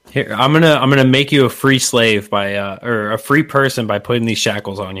 Here, I'm gonna make you a free slave or a free person by putting these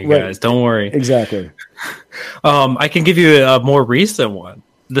shackles on you guys. Don't worry. Exactly. I can give you a more recent one.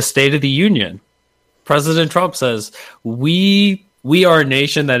 The State of the Union. President Trump says, we are a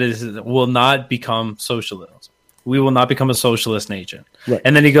nation that will not become socialist. We will not become a socialist nation. Right.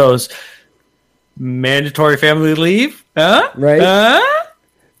 And then he goes, Mandatory family leave? Huh? Right.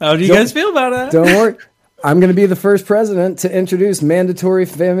 How do you guys feel about that? Don't worry. I'm going to be the first president to introduce mandatory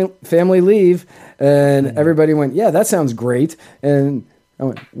family leave. And everybody went, yeah, that sounds great. And I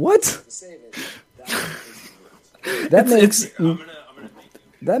went, what? That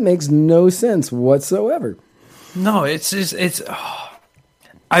makes no sense whatsoever. No, it's just,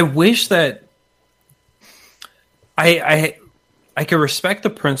 I wish that I can respect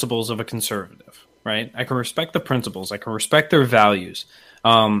the principles of a conservative, right? I can respect the principles. I can respect their values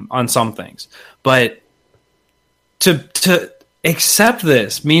on some things. But to accept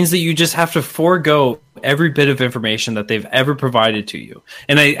this means that you just have to forego every bit of information that they've ever provided to you.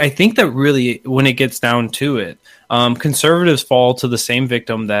 And I think that really, when it gets down to it, conservatives fall to the same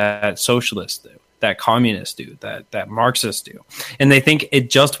victim that socialists do, that communists do, that Marxists do. And they think it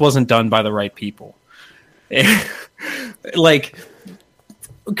just wasn't done by the right people. Like,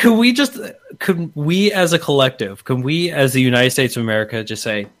 could we as a collective, could we as the United States of America just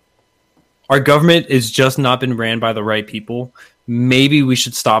say, our government has just not been ran by the right people. Maybe we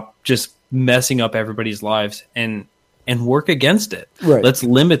should stop just messing up everybody's lives and work against it. Right. Let's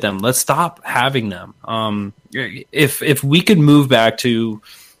limit them. Let's stop having them. If we could move back to,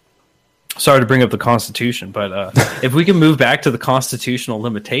 sorry to bring up the Constitution, but if we can move back to the constitutional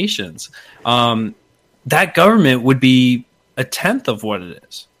limitations, that government would be a tenth of what it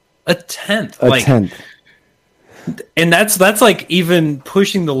is. A tenth. And that's like even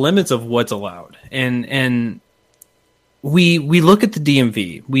pushing the limits of what's allowed. And we look at the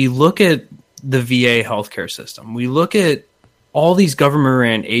DMV, we look at the VA healthcare system, we look at all these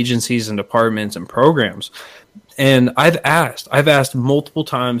government-ran agencies and departments and programs. And I've asked multiple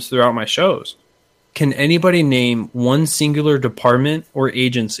times throughout my shows, can anybody name one singular department or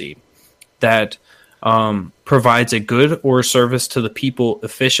agency that provides a good or service to the people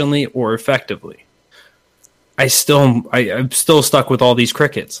efficiently or effectively? I'm still stuck with all these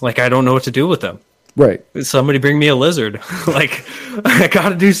crickets. Like, I don't know what to do with them. Right. Somebody bring me a lizard. Like, I got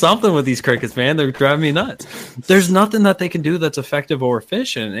to do something with these crickets, man. They're driving me nuts. There's nothing that they can do that's effective or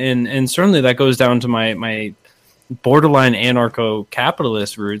efficient. And certainly that goes down to my borderline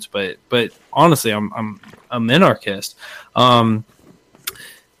anarcho-capitalist roots. But honestly, I'm anarchist.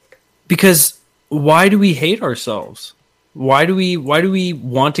 Because why do we hate ourselves? Why do we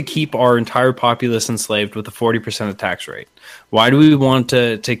want to keep our entire populace enslaved with a 40% tax rate? Why do we want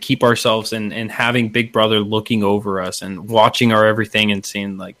to keep ourselves and having Big Brother looking over us and watching our everything and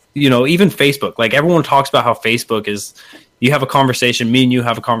seeing, like, even Facebook? Like, everyone talks about how Facebook is, you have a conversation, me and you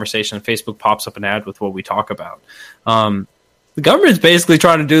have a conversation, and Facebook pops up an ad with what we talk about. The government's basically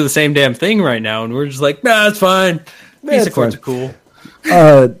trying to do the same damn thing right now, and we're just like, nah, it's fine. Visa cards are cool.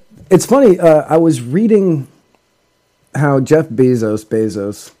 It's funny. I was reading how Jeff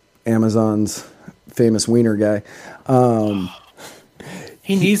Bezos, Amazon's famous wiener guy,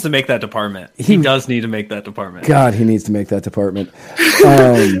 he needs to make that department. He does need to make that department. God, he needs to make that department.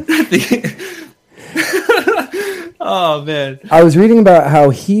 Oh man! I was reading about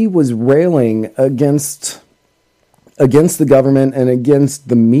how he was railing against the government and against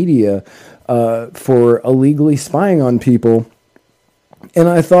the media for illegally spying on people. And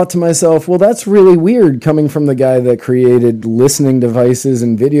I thought to myself, well, that's really weird coming from the guy that created listening devices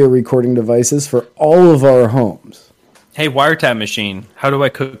and video recording devices for all of our homes. Hey, wiretap machine, how do I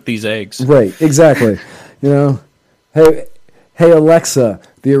cook these eggs? Right, exactly. Hey Alexa,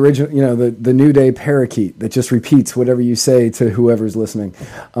 the original, the New Day parakeet that just repeats whatever you say to whoever's listening.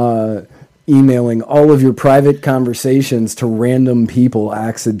 Emailing all of your private conversations to random people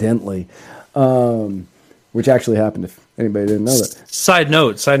accidentally, which actually happened, if anybody didn't know that. Side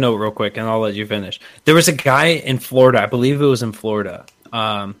note real quick, and I'll let you finish. There was a guy in Florida, I believe it was in Florida.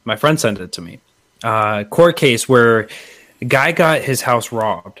 My friend sent it to me. Court case where a guy got his house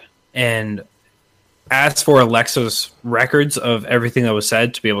robbed and asked for Alexa's records of everything that was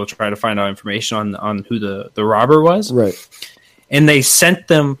said to be able to try to find out information on who the robber was. Right. And they sent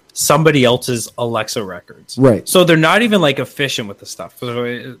them somebody else's Alexa records. Right. So they're not even like efficient with the stuff. So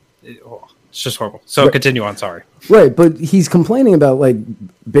it's just horrible. So right. Continue on. Sorry. Right. But he's complaining about like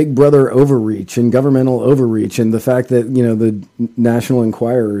Big Brother overreach and governmental overreach and the fact that, the National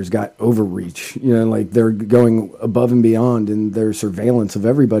Enquirer's got overreach, like they're going above and beyond in their surveillance of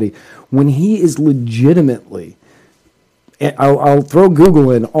everybody when he is legitimately, I'll throw Google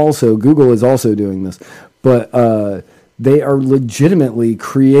in also. Google is also doing this, but, they are legitimately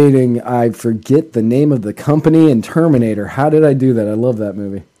creating, I forget the name of the company, and Terminator. How did I do that? I love that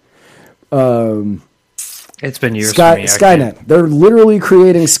movie. It's been years for me. Skynet. They're literally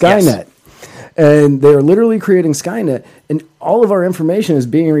creating Skynet. Yes. And they're literally creating Skynet, and all of our information is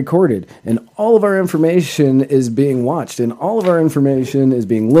being recorded, and all of our information is being watched, and all of our information is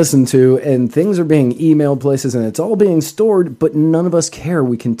being listened to, and things are being emailed places, and it's all being stored, but none of us care.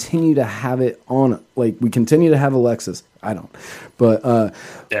 We continue to have it on, like, we continue to have Alexis. I don't. But,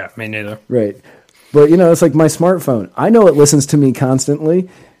 yeah, me neither. right. But, you know, it's like my smartphone. I know it listens to me constantly.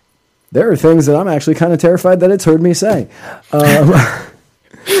 There are things that I'm actually kind of terrified that it's heard me say.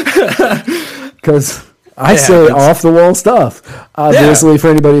 Because I say off the wall stuff, obviously, for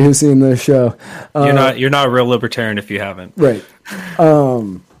anybody who's seen this show. You're not a real libertarian if you haven't. Right.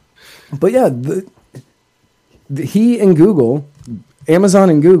 But yeah, he and Google, Amazon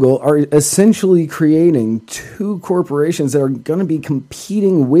and Google, are essentially creating two corporations that are going to be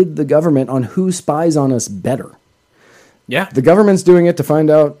competing with the government on who spies on us better. Yeah. The government's doing it to find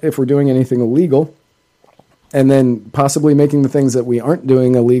out if we're doing anything illegal, and then possibly making the things that we aren't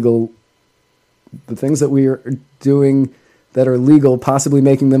doing illegal, the things that we are doing that are legal, possibly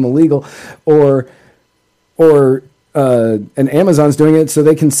making them illegal, or and Amazon's doing it so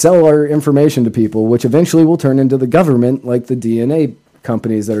they can sell our information to people, which eventually will turn into the government, like the DNA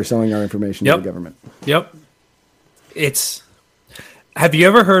companies that are selling our information to the government. Yep. Have you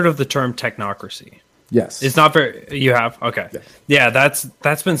ever heard of the term technocracy? Yes. It's not very. You have? Okay. Yeah, that's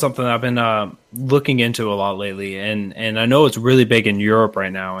been something that I've been looking into a lot lately, and I know it's really big in Europe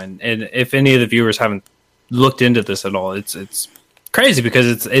right now. And if any of the viewers haven't looked into this at all, it's crazy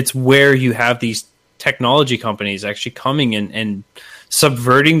because it's where you have these technology companies actually coming in and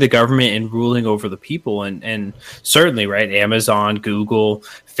subverting the government and ruling over the people. And certainly, right, Amazon, Google,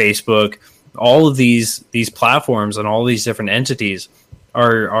 Facebook, all of these platforms and all these different entities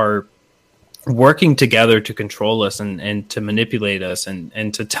are working together to control us and to manipulate us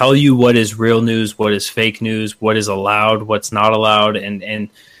and to tell you what is real news, what is fake news, what is allowed, what's not allowed, and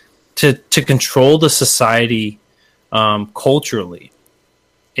to control the society culturally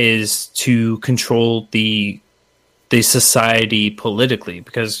is to control the society politically,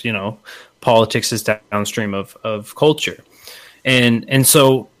 because, you know, politics is downstream of culture. And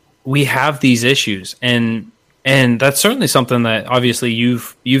so we have these issues, and that's certainly something that obviously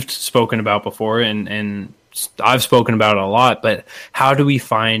you've spoken about before, and I've spoken about it a lot. But how do we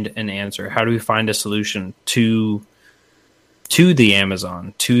find an answer? How do we find a solution to the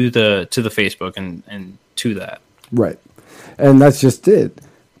Amazon, to the Facebook, and to that? Right, and that's just it.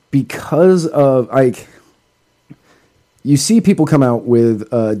 Because of you see people come out with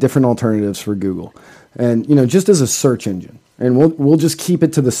different alternatives for Google, and you know, just as a search engine, and we'll just keep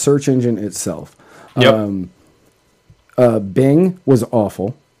it to the search engine itself. Yep. Bing was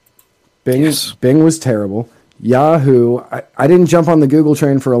awful. Bing was terrible. Yahoo, I didn't jump on the Google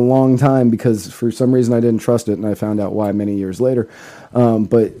train for a long time because for some reason I didn't trust it, and I found out why many years later.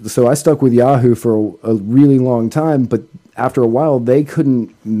 But so I stuck with Yahoo for a really long time, but after a while they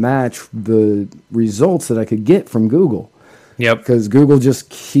couldn't match the results that I could get from Google. Yep. Because Google just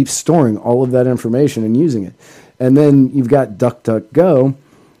keeps storing all of that information and using it. And then you've got DuckDuckGo,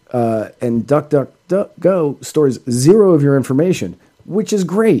 and DuckDuckGo stores zero of your information, which is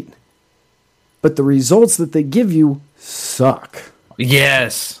great. But the results that they give you suck.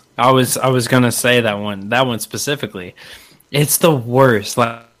 Yes. I was gonna say that one specifically. It's the worst.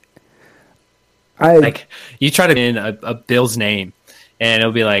 Like you try to in a Bill's name and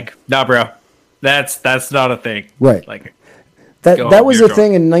it'll be like, nah, bro, that's not a thing. Right. Like that was a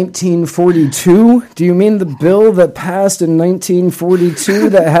thing in 1942. Do you mean the bill that passed in 1942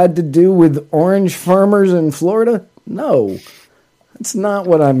 that had to do with orange farmers in Florida? No, that's not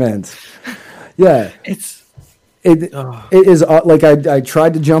what I meant. Yeah, it is like I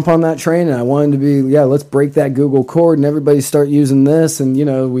tried to jump on that train and I wanted to be, let's break that Google cord and everybody start using this, and you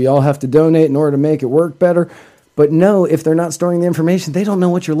know, we all have to donate in order to make it work better. But no, if they're not storing the information, they don't know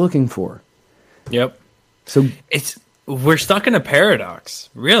what you're looking for. Yep. So we're stuck in a paradox,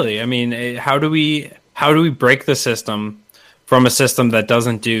 really. I mean, how do we break the system from a system that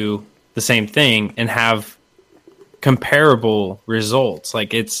doesn't do the same thing and have comparable results?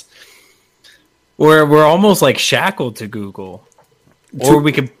 Like we're almost like shackled to Google, or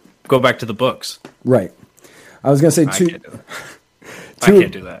we could go back to the books. Right. I was going to say I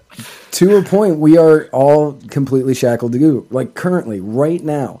can't do that. To a point, we are all completely shackled to Google. Like currently, right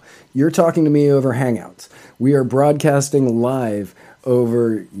now, you're talking to me over Hangouts. We are broadcasting live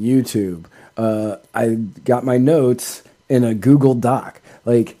over YouTube. I got my notes in a Google Doc.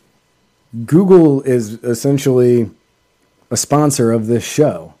 Like, Google is essentially a sponsor of this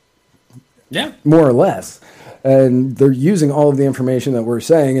show. Yeah. More or less. And they're using all of the information that we're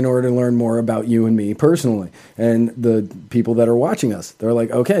saying in order to learn more about you and me personally. And the people that are watching us, they're like,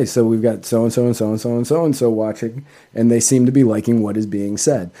 okay, so we've got so-and-so and so-and-so and so-and-so watching, and they seem to be liking what is being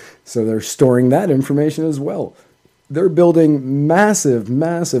said. So they're storing that information as well. They're building massive,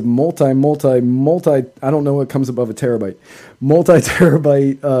 multi, I don't know what comes above a terabyte,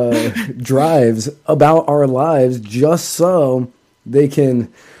 multi-terabyte drives about our lives just so they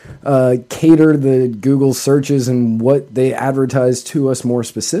can cater the Google searches and what they advertise to us more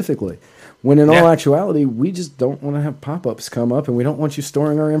specifically. When in all actuality, we just don't want to have pop-ups come up and we don't want you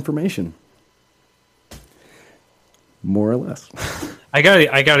storing our information. More or less. I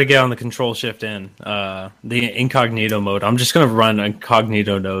gotta get on the control shift in the incognito mode. I'm just gonna run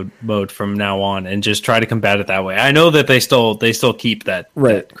incognito mode from now on and just try to combat it that way. I know that they still keep that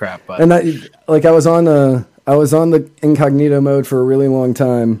crap, but and I was on the incognito mode for a really long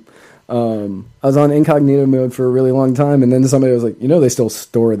time. And then somebody was like, they still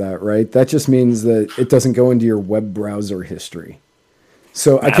store that, right? That just means that it doesn't go into your web browser history.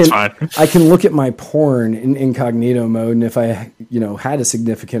 So I can look at my porn in incognito mode, and if I had a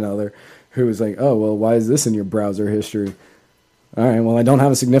significant other who was like, oh well, why is this in your browser history? All right, well, I don't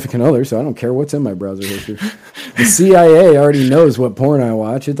have a significant other, so I don't care what's in my browser history. The CIA already knows what porn I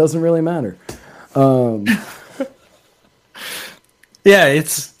watch. It doesn't really matter. Yeah,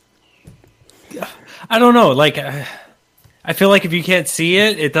 it's. I don't know. Like, I feel like if you can't see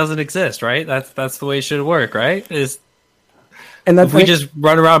it, it doesn't exist, right? That's the way it should work, right? And if we just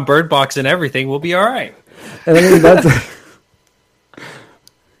run around bird box and everything, we'll be all right. And I mean, that's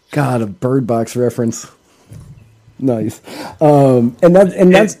God, a bird box reference. Nice. And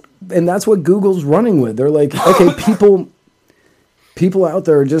that's what Google's running with. They're like, okay, people out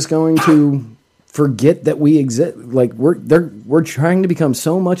there are just going to forget that we exist. Like we're trying to become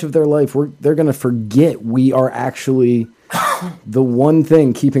so much of their life. They're going to forget we are actually the one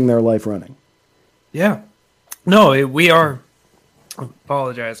thing keeping their life running. Yeah. No, we are.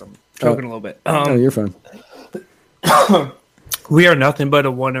 Apologize, I'm choking a little bit. No, you're fine. We are nothing but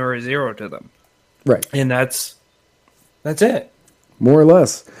a 1 or a 0 to them, right? And that's it, more or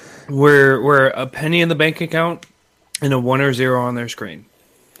less. We're a penny in the bank account and a 1 or 0 on their screen,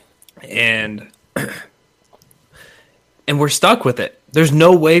 and we're stuck with it. There's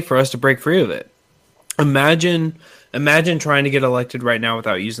no way for us to break free of it. Imagine trying to get elected right now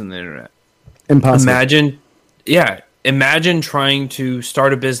without using the internet. Impossible. Imagine trying to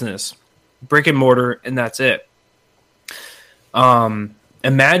start a business, brick and mortar, and that's it.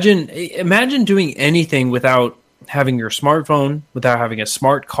 Imagine doing anything without having your smartphone, without having a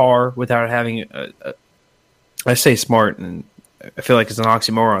smart car, without having I say smart, and I feel like it's an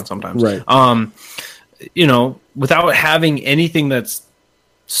oxymoron sometimes. Right. Without having anything that's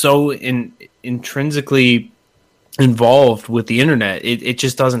so intrinsically involved with the internet, it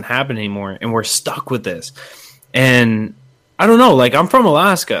just doesn't happen anymore, and we're stuck with this. And I don't know, like I'm from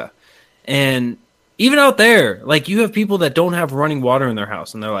Alaska, and even out there, like you have people that don't have running water in their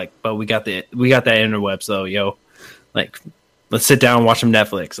house, and they're like, "But we got that interwebs though, yo. Like, let's sit down and watch some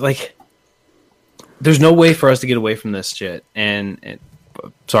Netflix." Like, there's no way for us to get away from this shit. And get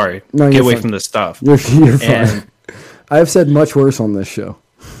away from this stuff. You're fine. I've said much worse on this show.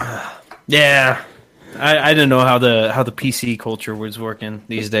 Yeah. I didn't know how the PC culture was working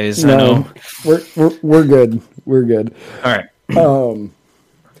these days. No, I know. We're good. We're good. All right.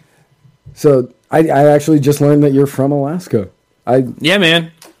 So I actually just learned that you're from Alaska. Yeah,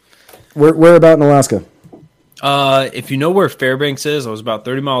 man. Where about in Alaska? If you know where Fairbanks is, I was about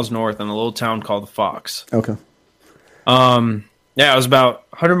 30 miles north in a little town called the Fox. Okay. I was about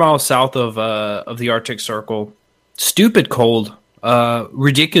 100 miles south of the Arctic Circle. Stupid cold.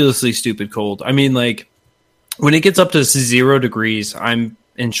 Ridiculously stupid cold. I mean, like, when it gets up to 0 degrees, I'm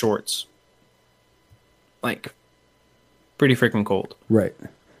in shorts. Like, pretty freaking cold. Right.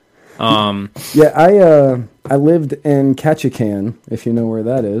 Yeah, I lived in Ketchikan, if you know where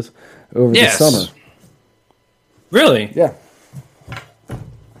that is, over the summer. Really? Yeah.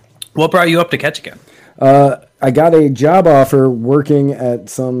 What brought you up to Ketchikan? I got a job offer working at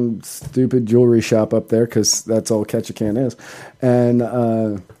some stupid jewelry shop up there because that's all Ketchikan is, and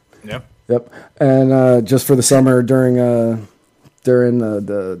yep, and just for the summer during the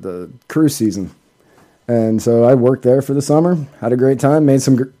cruise season, and so I worked there for the summer, had a great time, made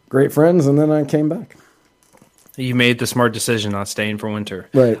some great friends, and then I came back. You made the smart decision not staying for winter,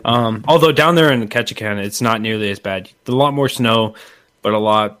 right? Although down there in Ketchikan, it's not nearly as bad. There's a lot more snow, but a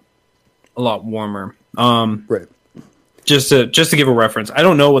lot warmer. Right. Just to give a reference, I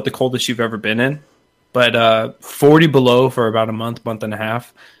don't know what the coldest you've ever been in, but 40 below for about a month and a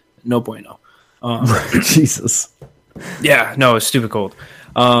half, no bueno. Jesus. Yeah, no, it's stupid cold.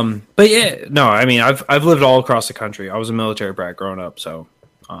 But yeah, no, I mean, I've lived all across the country. I was a military brat growing up, so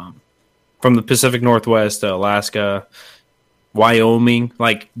from the Pacific Northwest to Alaska, Wyoming.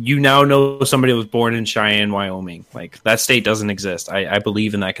 Like, you now know somebody who was born in Cheyenne, Wyoming. Like, that state doesn't exist. I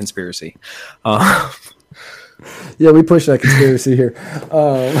believe in that conspiracy. Yeah, we push that conspiracy here.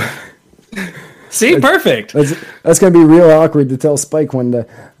 See, perfect. That's gonna be real awkward to tell Spike one day.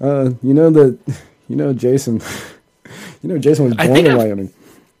 Jason. Jason was born in Wyoming.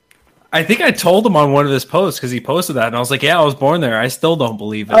 I think I told him on one of his posts because he posted that, and I was like, "Yeah, I was born there." I still don't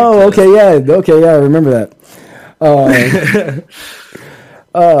believe it. Oh, okay, yeah, I remember that.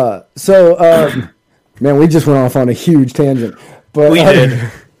 Man, we just went off on a huge tangent, but we did.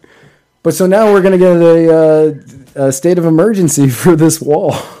 But so now we're gonna get a state of emergency for this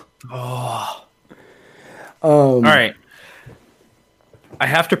wall. Oh. All right. I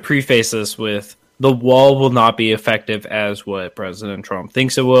have to preface this with the wall will not be effective as what President Trump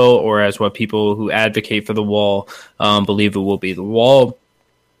thinks it will, or as what people who advocate for the wall believe it will be. The wall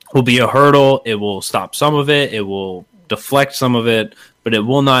will be a hurdle. It will stop some of it. It will deflect some of it, but it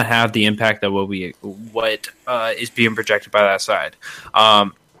will not have the impact that what is being projected by that side.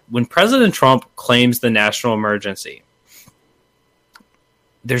 When President Trump claims the national emergency,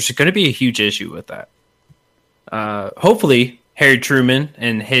 there's going to be a huge issue with that. Hopefully, Harry Truman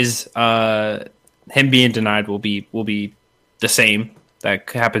and his him being denied will be the same that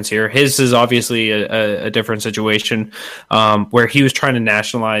happens here. His is obviously a different situation where he was trying to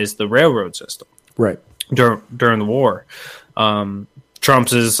nationalize the railroad system right during the war.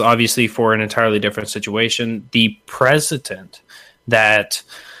 Trump's is obviously for an entirely different situation. The precedent that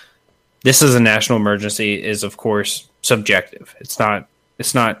this is a national emergency is, of course, subjective. It's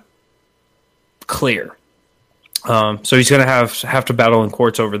not clear. So he's going to have to battle in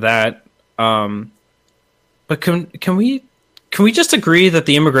courts over that. But can we just agree that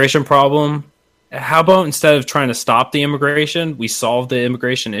the immigration problem? How about instead of trying to stop the immigration, we solve the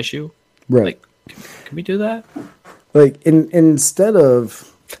immigration issue? Right. Like, can we do that? Like instead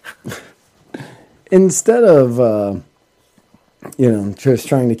of just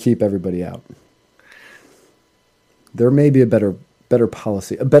trying to keep everybody out, there may be a better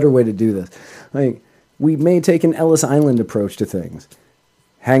policy, a better way to do this. Like, we may take an Ellis Island approach to things.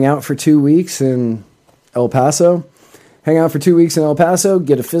 Hang out for 2 weeks in El Paso. Hang out for 2 weeks in El Paso,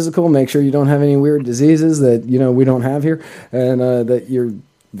 get a physical, make sure you don't have any weird diseases that, we don't have here, and that you're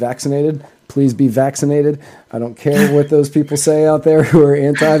vaccinated. Please be vaccinated. I don't care what those people say out there who are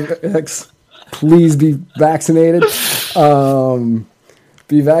anti-vax. Please be vaccinated.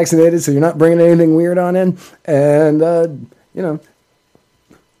 Be vaccinated so you're not bringing anything weird on in. And,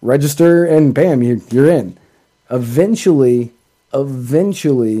 register and bam, you're in. Eventually.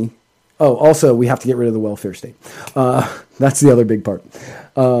 Oh, also, we have to get rid of the welfare state. That's the other big part.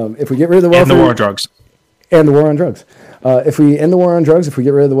 If we get rid of the welfare... And the war on drugs. And the war on drugs. If we end the war on drugs, if we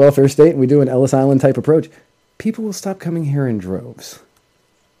get rid of the welfare state and we do an Ellis Island type approach, people will stop coming here in droves.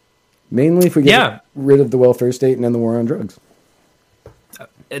 Mainly if we get rid of the welfare state and end the war on drugs.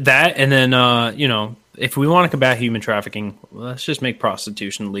 That, and then, if we want to combat human trafficking, let's just make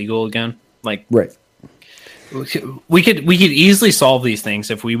prostitution legal again. Like, right. We could easily solve these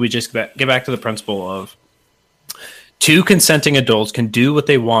things if we would just get back to the principle of two consenting adults can do what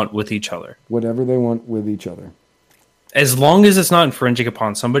they want with each other. Whatever they want with each other. As long as it's not infringing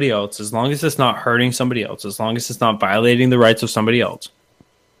upon somebody else, as long as it's not hurting somebody else, as long as it's not violating the rights of somebody else,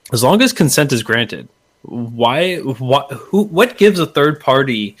 as long as consent is granted, what gives a third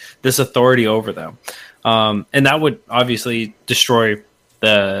party this authority over them? And that would obviously destroy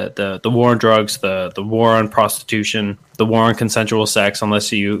the war on drugs, the war on prostitution, the war on consensual sex.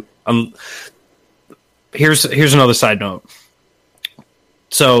 Unless you, here's another side note.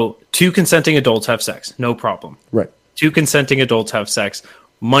 So, two consenting adults have sex, no problem. Right. Two consenting adults have sex,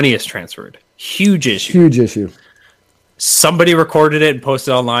 money is transferred. Huge issue. Huge issue. Somebody recorded it and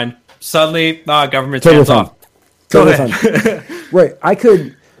posted online. Suddenly, government's hands off. Go ahead. Right. I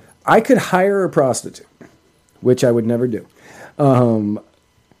could hire a prostitute, which I would never do.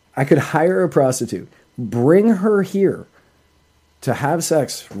 I could hire a prostitute, bring her here to have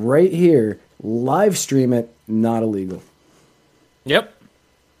sex right here, live stream it, not illegal. Yep.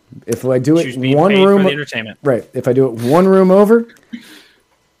 If I do it one one room, for the entertainment. Right. If I do it one room over,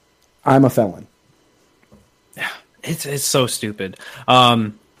 I'm a felon. Yeah, it's so stupid.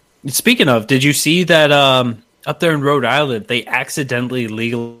 Speaking of, did you see that up there in Rhode Island, they accidentally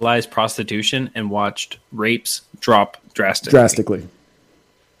legalized prostitution and watched rapes drop drastically?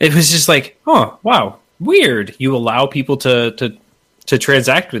 It was just like, oh, wow, weird. You allow people to to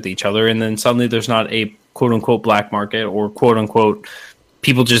transact with each other, and then suddenly there's not a quote unquote black market or quote unquote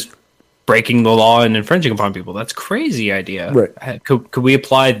people just breaking the law and infringing upon people. That's a crazy idea. Right. Could we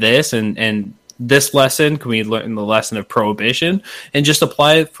apply this and this lesson? Can we learn the lesson of prohibition and just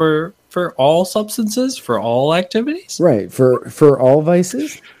apply it for all substances, for all activities? Right. For all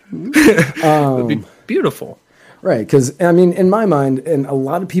vices. It'd be beautiful. Right. Because, I mean, in my mind, and a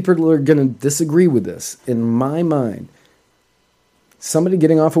lot of people are going to disagree with this, in my mind, somebody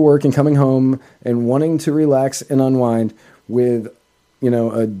getting off of work and coming home and wanting to relax and unwind with, you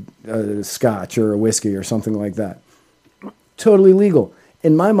know, a scotch or a whiskey or something like that. Totally legal.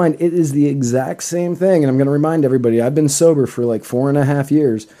 In my mind, it is the exact same thing. And I'm going to remind everybody, I've been sober for like 4.5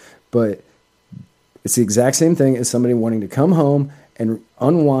 years, but it's the exact same thing as somebody wanting to come home and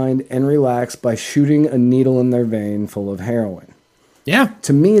unwind and relax by shooting a needle in their vein full of heroin. Yeah.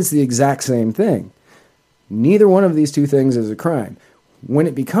 To me, it's the exact same thing. Neither one of these two things is a crime. When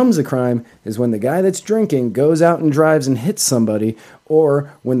it becomes a crime is when the guy that's drinking goes out and drives and hits somebody,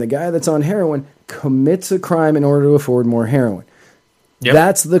 or when the guy that's on heroin commits a crime in order to afford more heroin. Yep.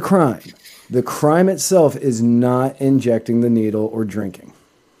 That's the crime. The crime itself is not injecting the needle or drinking.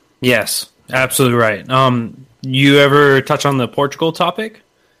 Yes, absolutely right. You ever touch on the Portugal topic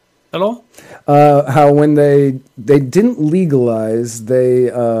at all? How when they didn't legalize, they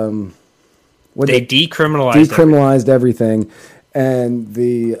decriminalized everything. And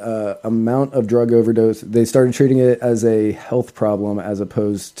the amount of drug overdose, they started treating it as a health problem as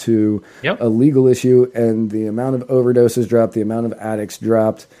opposed to a legal issue. And the amount of overdoses dropped, the amount of addicts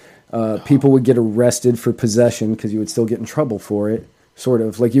dropped. People would get arrested for possession because you would still get in trouble for it. Sort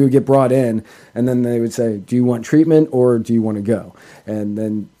of like you would get brought in and then they would say, do you want treatment or do you want to go? And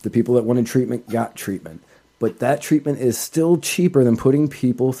then the people that wanted treatment got treatment. But that treatment is still cheaper than putting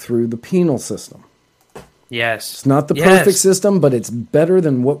people through the penal system. Yes. It's not the perfect system, but it's better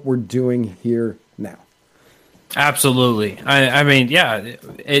than what we're doing here now. Absolutely. I mean, yeah,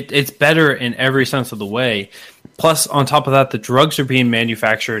 it's better in every sense of the way. Plus, on top of that, the drugs are being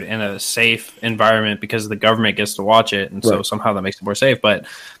manufactured in a safe environment because the government gets to watch it, and so somehow that makes it more safe. But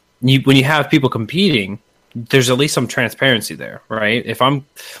when you have people competing, there's at least some transparency there, right? If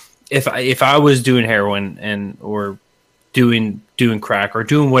I was doing heroin or doing crack or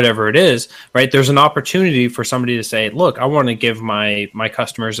doing whatever it is, right? There's an opportunity for somebody to say, look, I want to give my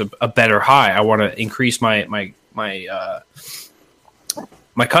customers a better high. I want to increase my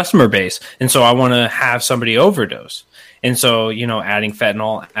customer base. And so I want to have somebody overdose. And so, you know, adding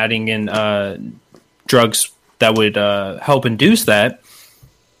fentanyl, adding in drugs that would help induce that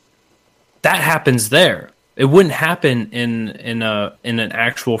happens there. It wouldn't happen in an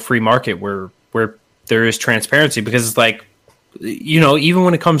actual free market where there is transparency, because it's like, you know, even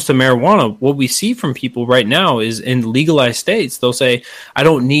when it comes to marijuana, what we see from people right now is in legalized states, they'll say, I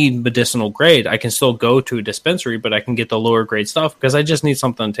don't need medicinal grade. I can still go to a dispensary, but I can get the lower grade stuff because I just need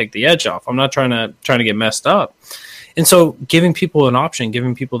something to take the edge off. I'm not trying to get messed up. And so giving people an option,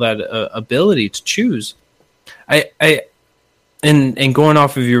 giving people that ability to choose. And going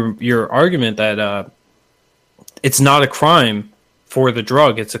off of your argument that it's not a crime for the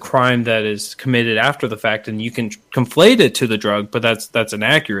drug, it's a crime that is committed after the fact, and you can conflate it to the drug, but that's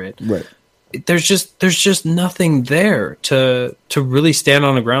inaccurate. Right. There's just nothing there to really stand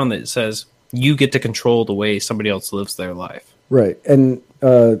on the ground that says you get to control the way somebody else lives their life. Right. And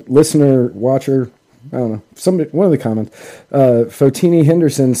listener, watcher, I don't know, one of the comments, Fotini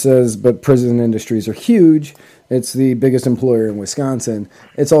Henderson says, but prison industries are huge. It's the biggest employer in Wisconsin.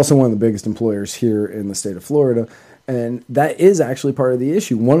 It's also one of the biggest employers here in the state of Florida. And that is actually part of the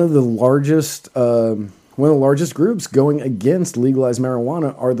issue. One of the largest groups going against legalized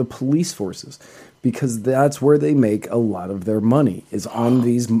marijuana are the police forces, because that's where they make a lot of their money, is on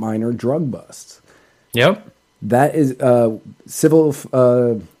these minor drug busts. Yep. That is civil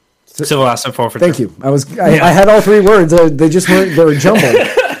asset forfeiture. Thank you. I had all three words. They were jumbled.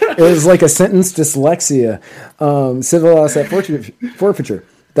 It was like a sentence dyslexia. Civil asset forfeiture.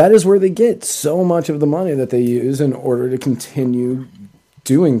 That is where they get so much of the money that they use in order to continue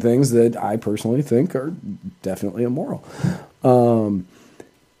doing things that I personally think are definitely immoral.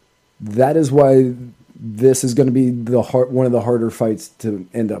 That is why this is going to be one of the harder fights to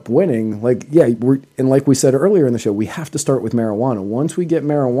end up winning. Like, yeah, like we said earlier in the show, we have to start with marijuana. Once we get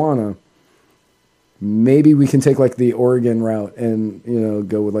marijuana, maybe we can take like the Oregon route and, you know,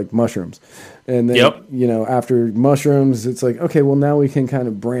 go with like mushrooms. And then, you know, after mushrooms, it's like, okay, well, now we can kind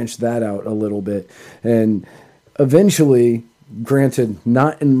of branch that out a little bit. And eventually, granted,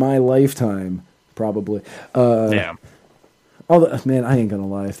 not in my lifetime, probably. Yeah. Although, man, I ain't going to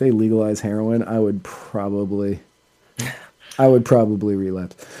lie. If they legalize heroin, I would probably I would probably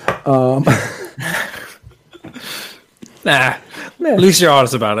relapse. Nah, at least you're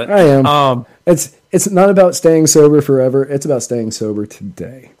honest about it. I am. It's not about staying sober forever. It's about staying sober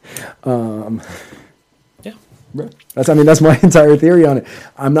today. Yeah. That's my entire theory on it.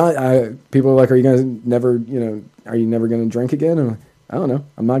 People are like, are you never going to drink again? And I'm like, I don't know.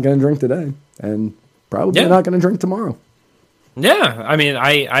 I'm not going to drink today, and probably not going to drink tomorrow. Yeah. I mean,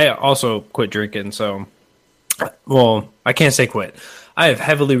 I also quit drinking. So, well, I can't say quit. I have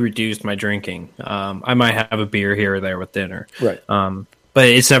heavily reduced my drinking. I might have a beer here or there with dinner. Right. But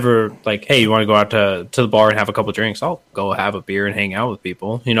it's never like, hey, you want to go out to the bar and have a couple of drinks? I'll go have a beer and hang out with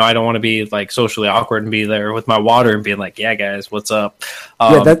people. I don't want to be like socially awkward and be there with my water and being like, yeah, guys, what's up?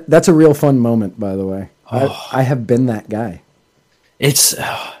 That's a real fun moment, by the way. I have been that guy. Yeah.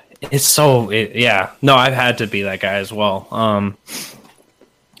 No, I've had to be that guy as well.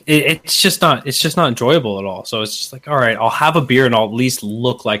 It's just not enjoyable at all. So it's just like, all right, I'll have a beer and I'll at least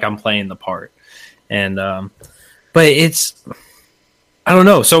look like I'm playing the part. And but it's, I don't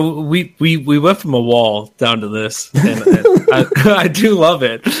know. So we went from a wall down to this, and I do love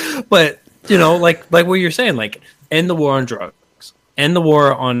it. But like what you're saying, like end the war on drugs, end the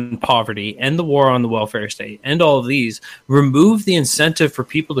war on poverty, end the war on the welfare state, end all of these. Remove the incentive for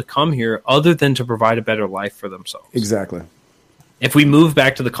people to come here other than to provide a better life for themselves. Exactly. If we move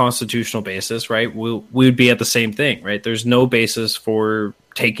back to the constitutional basis, right, we would be at the same thing, right? There's no basis for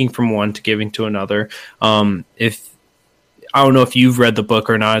taking from one to giving to another. If I don't know if you've read the book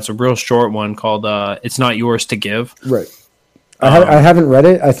or not, it's a real short one called "It's Not Yours to Give." Right. I haven't read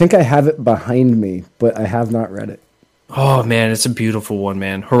it. I think I have it behind me, but I have not read it. Oh man, it's a beautiful one,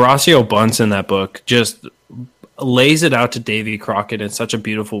 man. Horacio Bunce in that book just lays it out to Davy Crockett in such a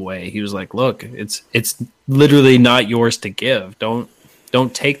beautiful way. He was like, look, it's literally not yours to give. Don't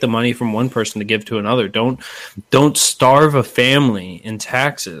take the money from one person to give to another. Don't starve a family in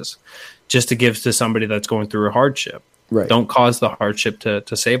taxes just to give to somebody that's going through a hardship. Right. Don't cause the hardship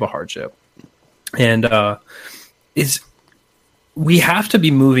to save a hardship. And we have to be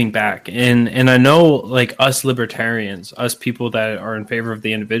moving back. And I know, like, us libertarians, us people that are in favor of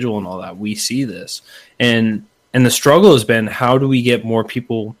the individual and all that, we see this. And the struggle has been, how do we get more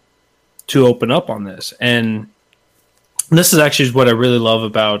people to open up on this? And this is actually what I really love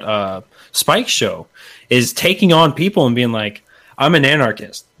about Spike's show, is taking on people and being like, I'm an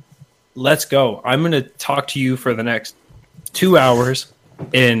anarchist. Let's go. I'm going to talk to you for the next 2 hours.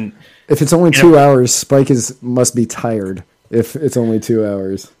 And if it's only 2 hours, Spike must be tired if it's only 2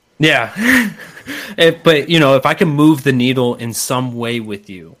 hours. Yeah. But, if I can move the needle in some way with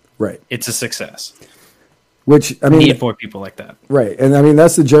you, right, it's a success. Which, I mean, need more people like that. Right. And I mean,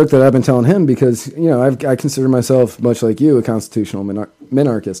 that's the joke that I've been telling him because, I consider myself, much like you, a constitutional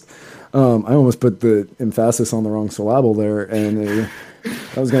minarchist. I almost put the emphasis on the wrong syllable there, and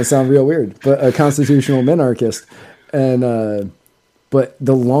that was going to sound real weird, but a constitutional minarchist. And, but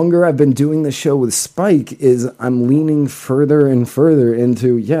the longer I've been doing the show with Spike is I'm leaning further and further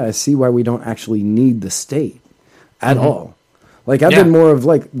into, I see why we don't actually need the state at all. Like, I've been more of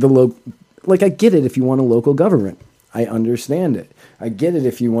like I get it if you want a local government. I understand it. I get it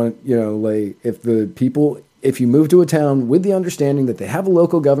if you want, if you move to a town with the understanding that they have a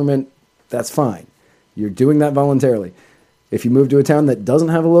local government, that's fine. You're doing that voluntarily. If you move to a town that doesn't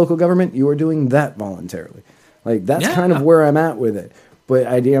have a local government, you are doing that voluntarily. Like, that's kind of where I'm at with it. But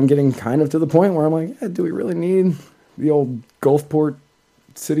I'm getting kind of to the point where I'm like, do we really need the old Gulfport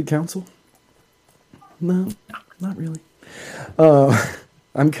City Council? No, not really.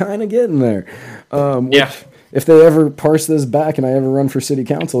 I'm kind of getting there. If they ever parse this back and I ever run for city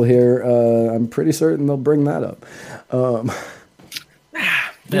council here, I'm pretty certain they'll bring that up.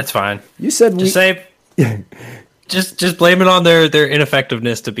 That's fine. You said just blame it on their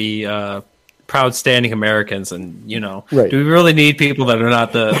ineffectiveness to be proud, standing Americans, and right. Do we really need people that are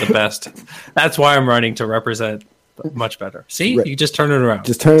not the best? That's why I'm running to represent much better. See, right. You just turn it around.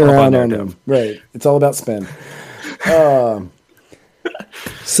 Just turn it around on them. Right. It's all about spin.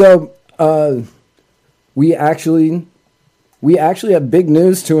 So we actually have big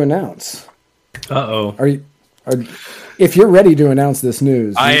news to announce. Uh-oh. If you're ready to announce this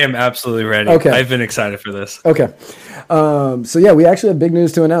news. I am absolutely ready. Okay. I've been excited for this. Okay. We actually have big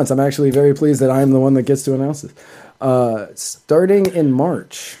news to announce. I'm actually very pleased that I'm the one that gets to announce this. Starting in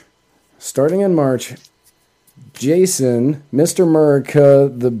March, Jason, Mr.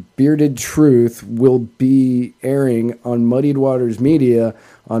 Murica, the Bearded Truth, will be airing on Muddied Waters Media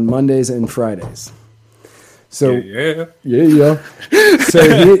on Mondays and Fridays. So yeah.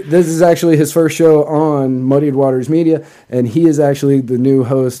 So this is actually his first show on Muddied Waters Media, and he is actually the new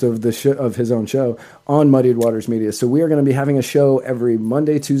host of of his own show on Muddied Waters Media. So we are going to be having a show every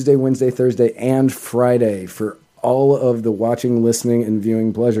Monday, Tuesday, Wednesday, Thursday, and Friday for all of the watching, listening, and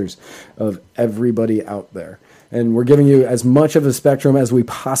viewing pleasures of everybody out there. And we're giving you as much of a spectrum as we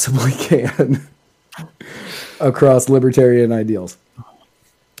possibly can across libertarian ideals.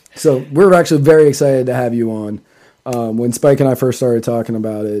 So we're actually very excited to have you on. When Spike and I first started talking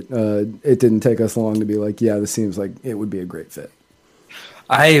about it, it didn't take us long to be like, yeah, this seems like it would be a great fit.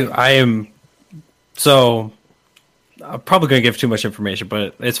 I am so I'm probably going to give too much information,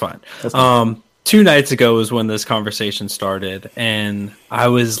 but it's fine. 2 nights ago was when this conversation started, and I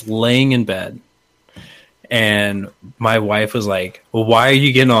was laying in bed, and my wife was like, well, why are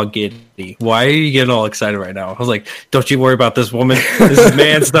you getting all giddy? Why are you getting all excited right now? I was like, don't you worry about this woman. This is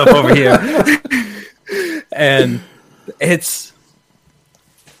man stuff over here. And it's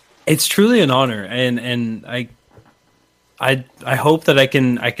truly an honor. And I hope that I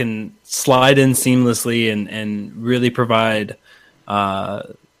can slide in seamlessly and really provide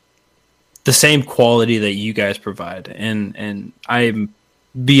the same quality that you guys provide. And I'm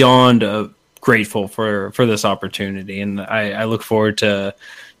beyond grateful for this opportunity, and I look forward to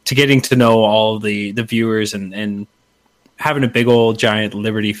getting to know all the viewers and having a big old giant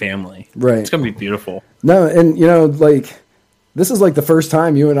Liberty family. Right, it's gonna be beautiful. No, and like this is like the first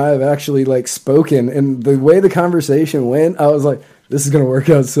time you and I have actually like spoken, and the way the conversation went, I was like, this is gonna work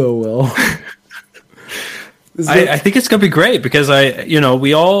out so well. I think it's gonna be great because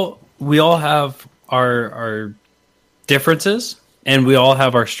we all have our differences. And we all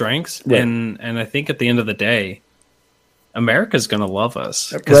have our strengths, right. and I think at the end of the day, America's gonna love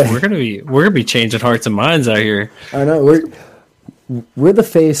us because we're gonna be changing hearts and minds out here. I know we're the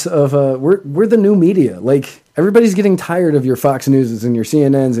face of we're the new media. Like everybody's getting tired of your Fox Newses and your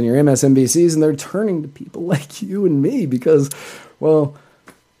CNNs and your MSNBCs, and they're turning to people like you and me because, well,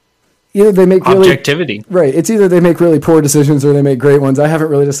 either they make really objectivity. Right. It's either they make really poor decisions or they make great ones. I haven't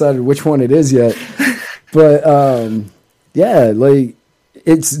really decided which one it is yet, but. Yeah, like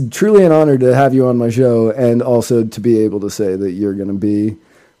it's truly an honor to have you on my show, and also to be able to say that you're going to be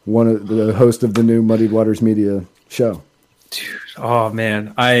one of the host of the new Muddied Waters Media show. Dude, oh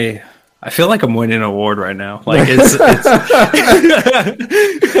man, I feel like I'm winning an award right now. Like it's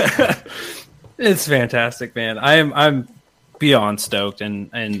it's fantastic, man. I'm beyond stoked,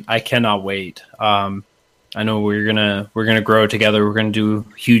 and I cannot wait. I know we're gonna grow together. We're gonna do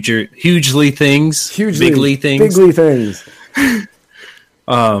bigly things.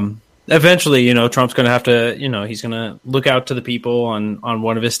 Eventually, Trump's gonna have to, he's gonna look out to the people on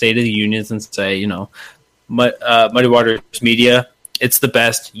one of his State of the Unions and say, Muddy Waters Media, it's the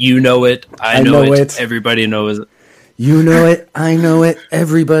best. You know it. I know it. Everybody knows it. You know it. I know it.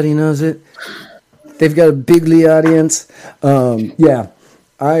 Everybody knows it. They've got a bigly audience. Yeah,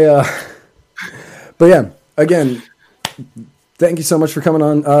 but yeah. Again, thank you so much for coming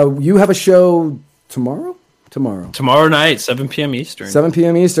on. You have a show tomorrow? Tomorrow night, 7 p.m. Eastern. 7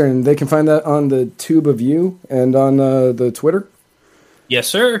 p.m. Eastern. They can find that on the Tube of You and on the Twitter? Yes,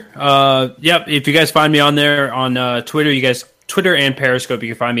 sir. Yep. If you guys find me on there on Twitter, Twitter and Periscope, you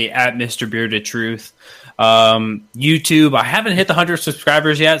can find me at Mr. Bearded Truth. YouTube, I haven't hit the 100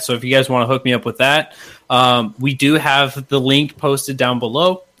 subscribers yet, so if you guys want to hook me up with that, we do have the link posted down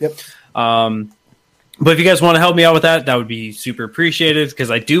below. Yep. But if you guys want to help me out with that, that would be super appreciated because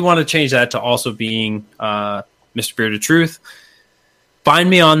I do want to change that to also being Mr. Bearded Truth. Find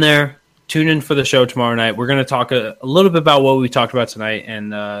me on there. Tune in for the show tomorrow night. We're going to talk a little bit about what we talked about tonight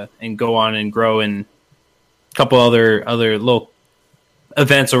and go on and grow in a couple other little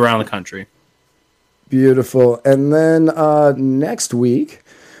events around the country. Beautiful. And then next week,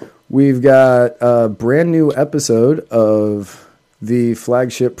 we've got a brand new episode of the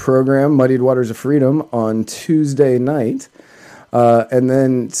flagship program, Muddied Waters of Freedom, on Tuesday night. And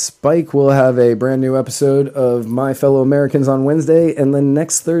then Spike will have a brand new episode of My Fellow Americans on Wednesday. And then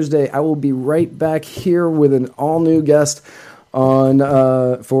next Thursday, I will be right back here with an all-new guest on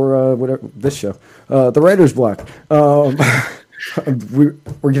for this show, The Writer's Block.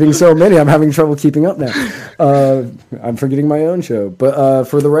 We're getting so many, I'm having trouble keeping up now. I'm forgetting my own show. But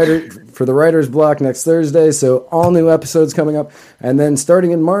for the Writer's Block next Thursday, so all new episodes coming up. And then starting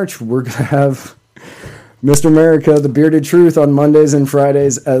in March, we're going to have Mr. America, The Bearded Truth on Mondays and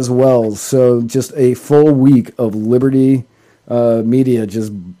Fridays as well. So just a full week of Liberty media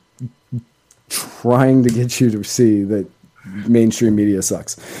just trying to get you to see that mainstream media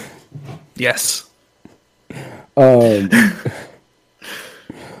sucks. Yes.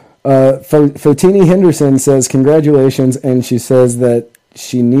 Fotini Henderson says congratulations, and she says that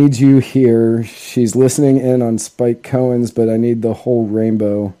she needs you here. She's listening in on Spike Cohen's, but I need the whole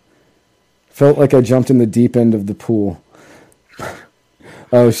rainbow. Felt like I jumped in the deep end of the pool.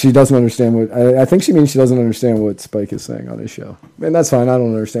 Oh, she doesn't understand what... I think she means she doesn't understand what Spike is saying on his show. And that's fine. I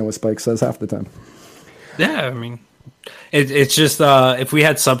don't understand what Spike says half the time. Yeah, I mean... It's just if we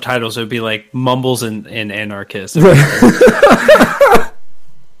had subtitles, it would be like mumbles and anarchist.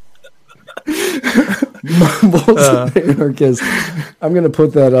 Mumbles and anarchist. I'm gonna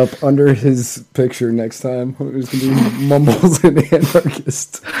put that up under his picture next time. It's gonna be mumbles and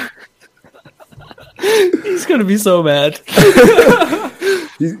anarchist. He's gonna be so mad.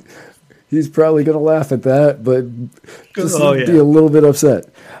 He's probably gonna laugh at that, but just be a little bit upset.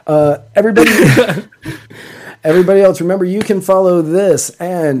 Everybody else, remember you can follow this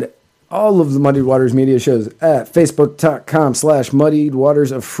and all of the Muddied Waters media shows at facebook.com/Muddied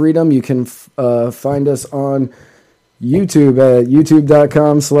Waters of Freedom. You can find us on YouTube at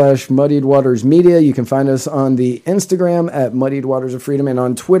youtube.com/Muddied Waters Media. You can find us on the Instagram at Muddied Waters of Freedom and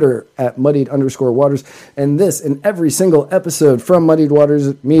on Twitter at Muddied_Waters. And this and every single episode from Muddied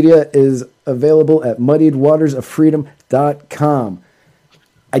Waters Media is available at muddiedwatersoffreedom.com.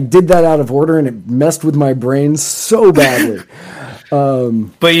 I did that out of order, and it messed with my brain so badly.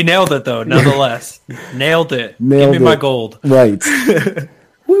 But you nailed it, though, nonetheless. Nailed it. Give me my gold. Right.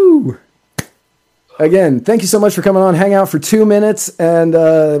 Woo. Again, thank you so much for coming on. Hang out for 2 minutes, and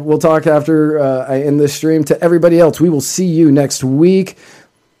we'll talk after I end this stream. To everybody else, we will see you next week.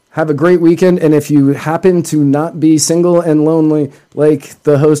 Have a great weekend, and if you happen to not be single and lonely like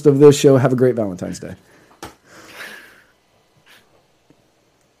the host of this show, have a great Valentine's Day.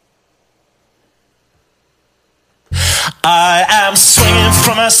 I am swinging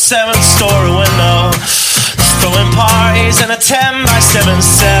from a 7-story window, throwing parties in a 10x7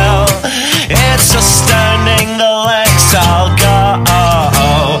 cell. It's astounding the lengths I'll go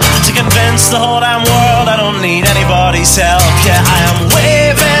to convince the whole damn world I don't need anybody's help. Yeah, I am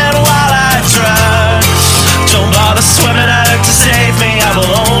waving while I drown. Don't bother swimming out to save me, I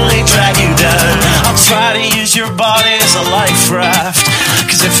will only drag you down. I'll try to use your body as a life raft,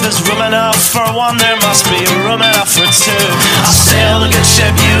 'cause if there's room enough for one, there must be room enough for two. I'll sail the good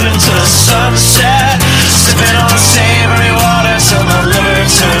ship you into the sunset, sipping on savory water till my liver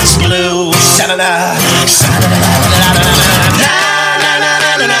turns blue. Sha-na-na,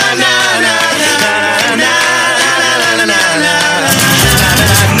 sha-na-na-na-na-na-na-na.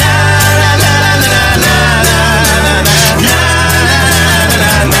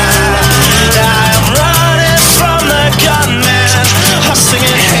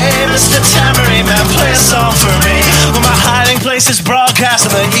 Play a song for me. When my hiding place is broadcast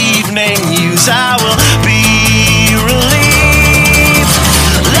in the evening news, I will be relieved.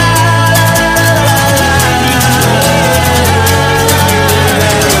 La, la,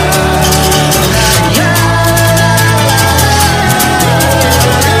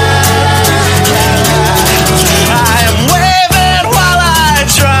 I am waving while I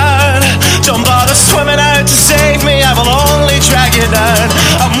drown. Don't bother swimming out to save me, I will only drag you down.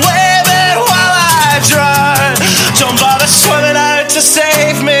 I'm waving while I drown. Don't bother swimming out to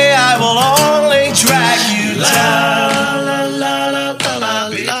save me, I will only drag you down. La, la, la, la, la,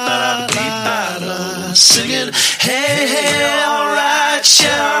 la, la, la. Singing, hey, hey, alright,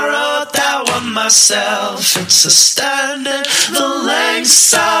 yeah, I wrote that one myself. It's astounding the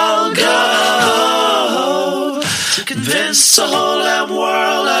lengths I'll go to convince the whole damn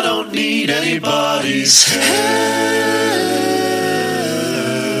world I don't need anybody's help.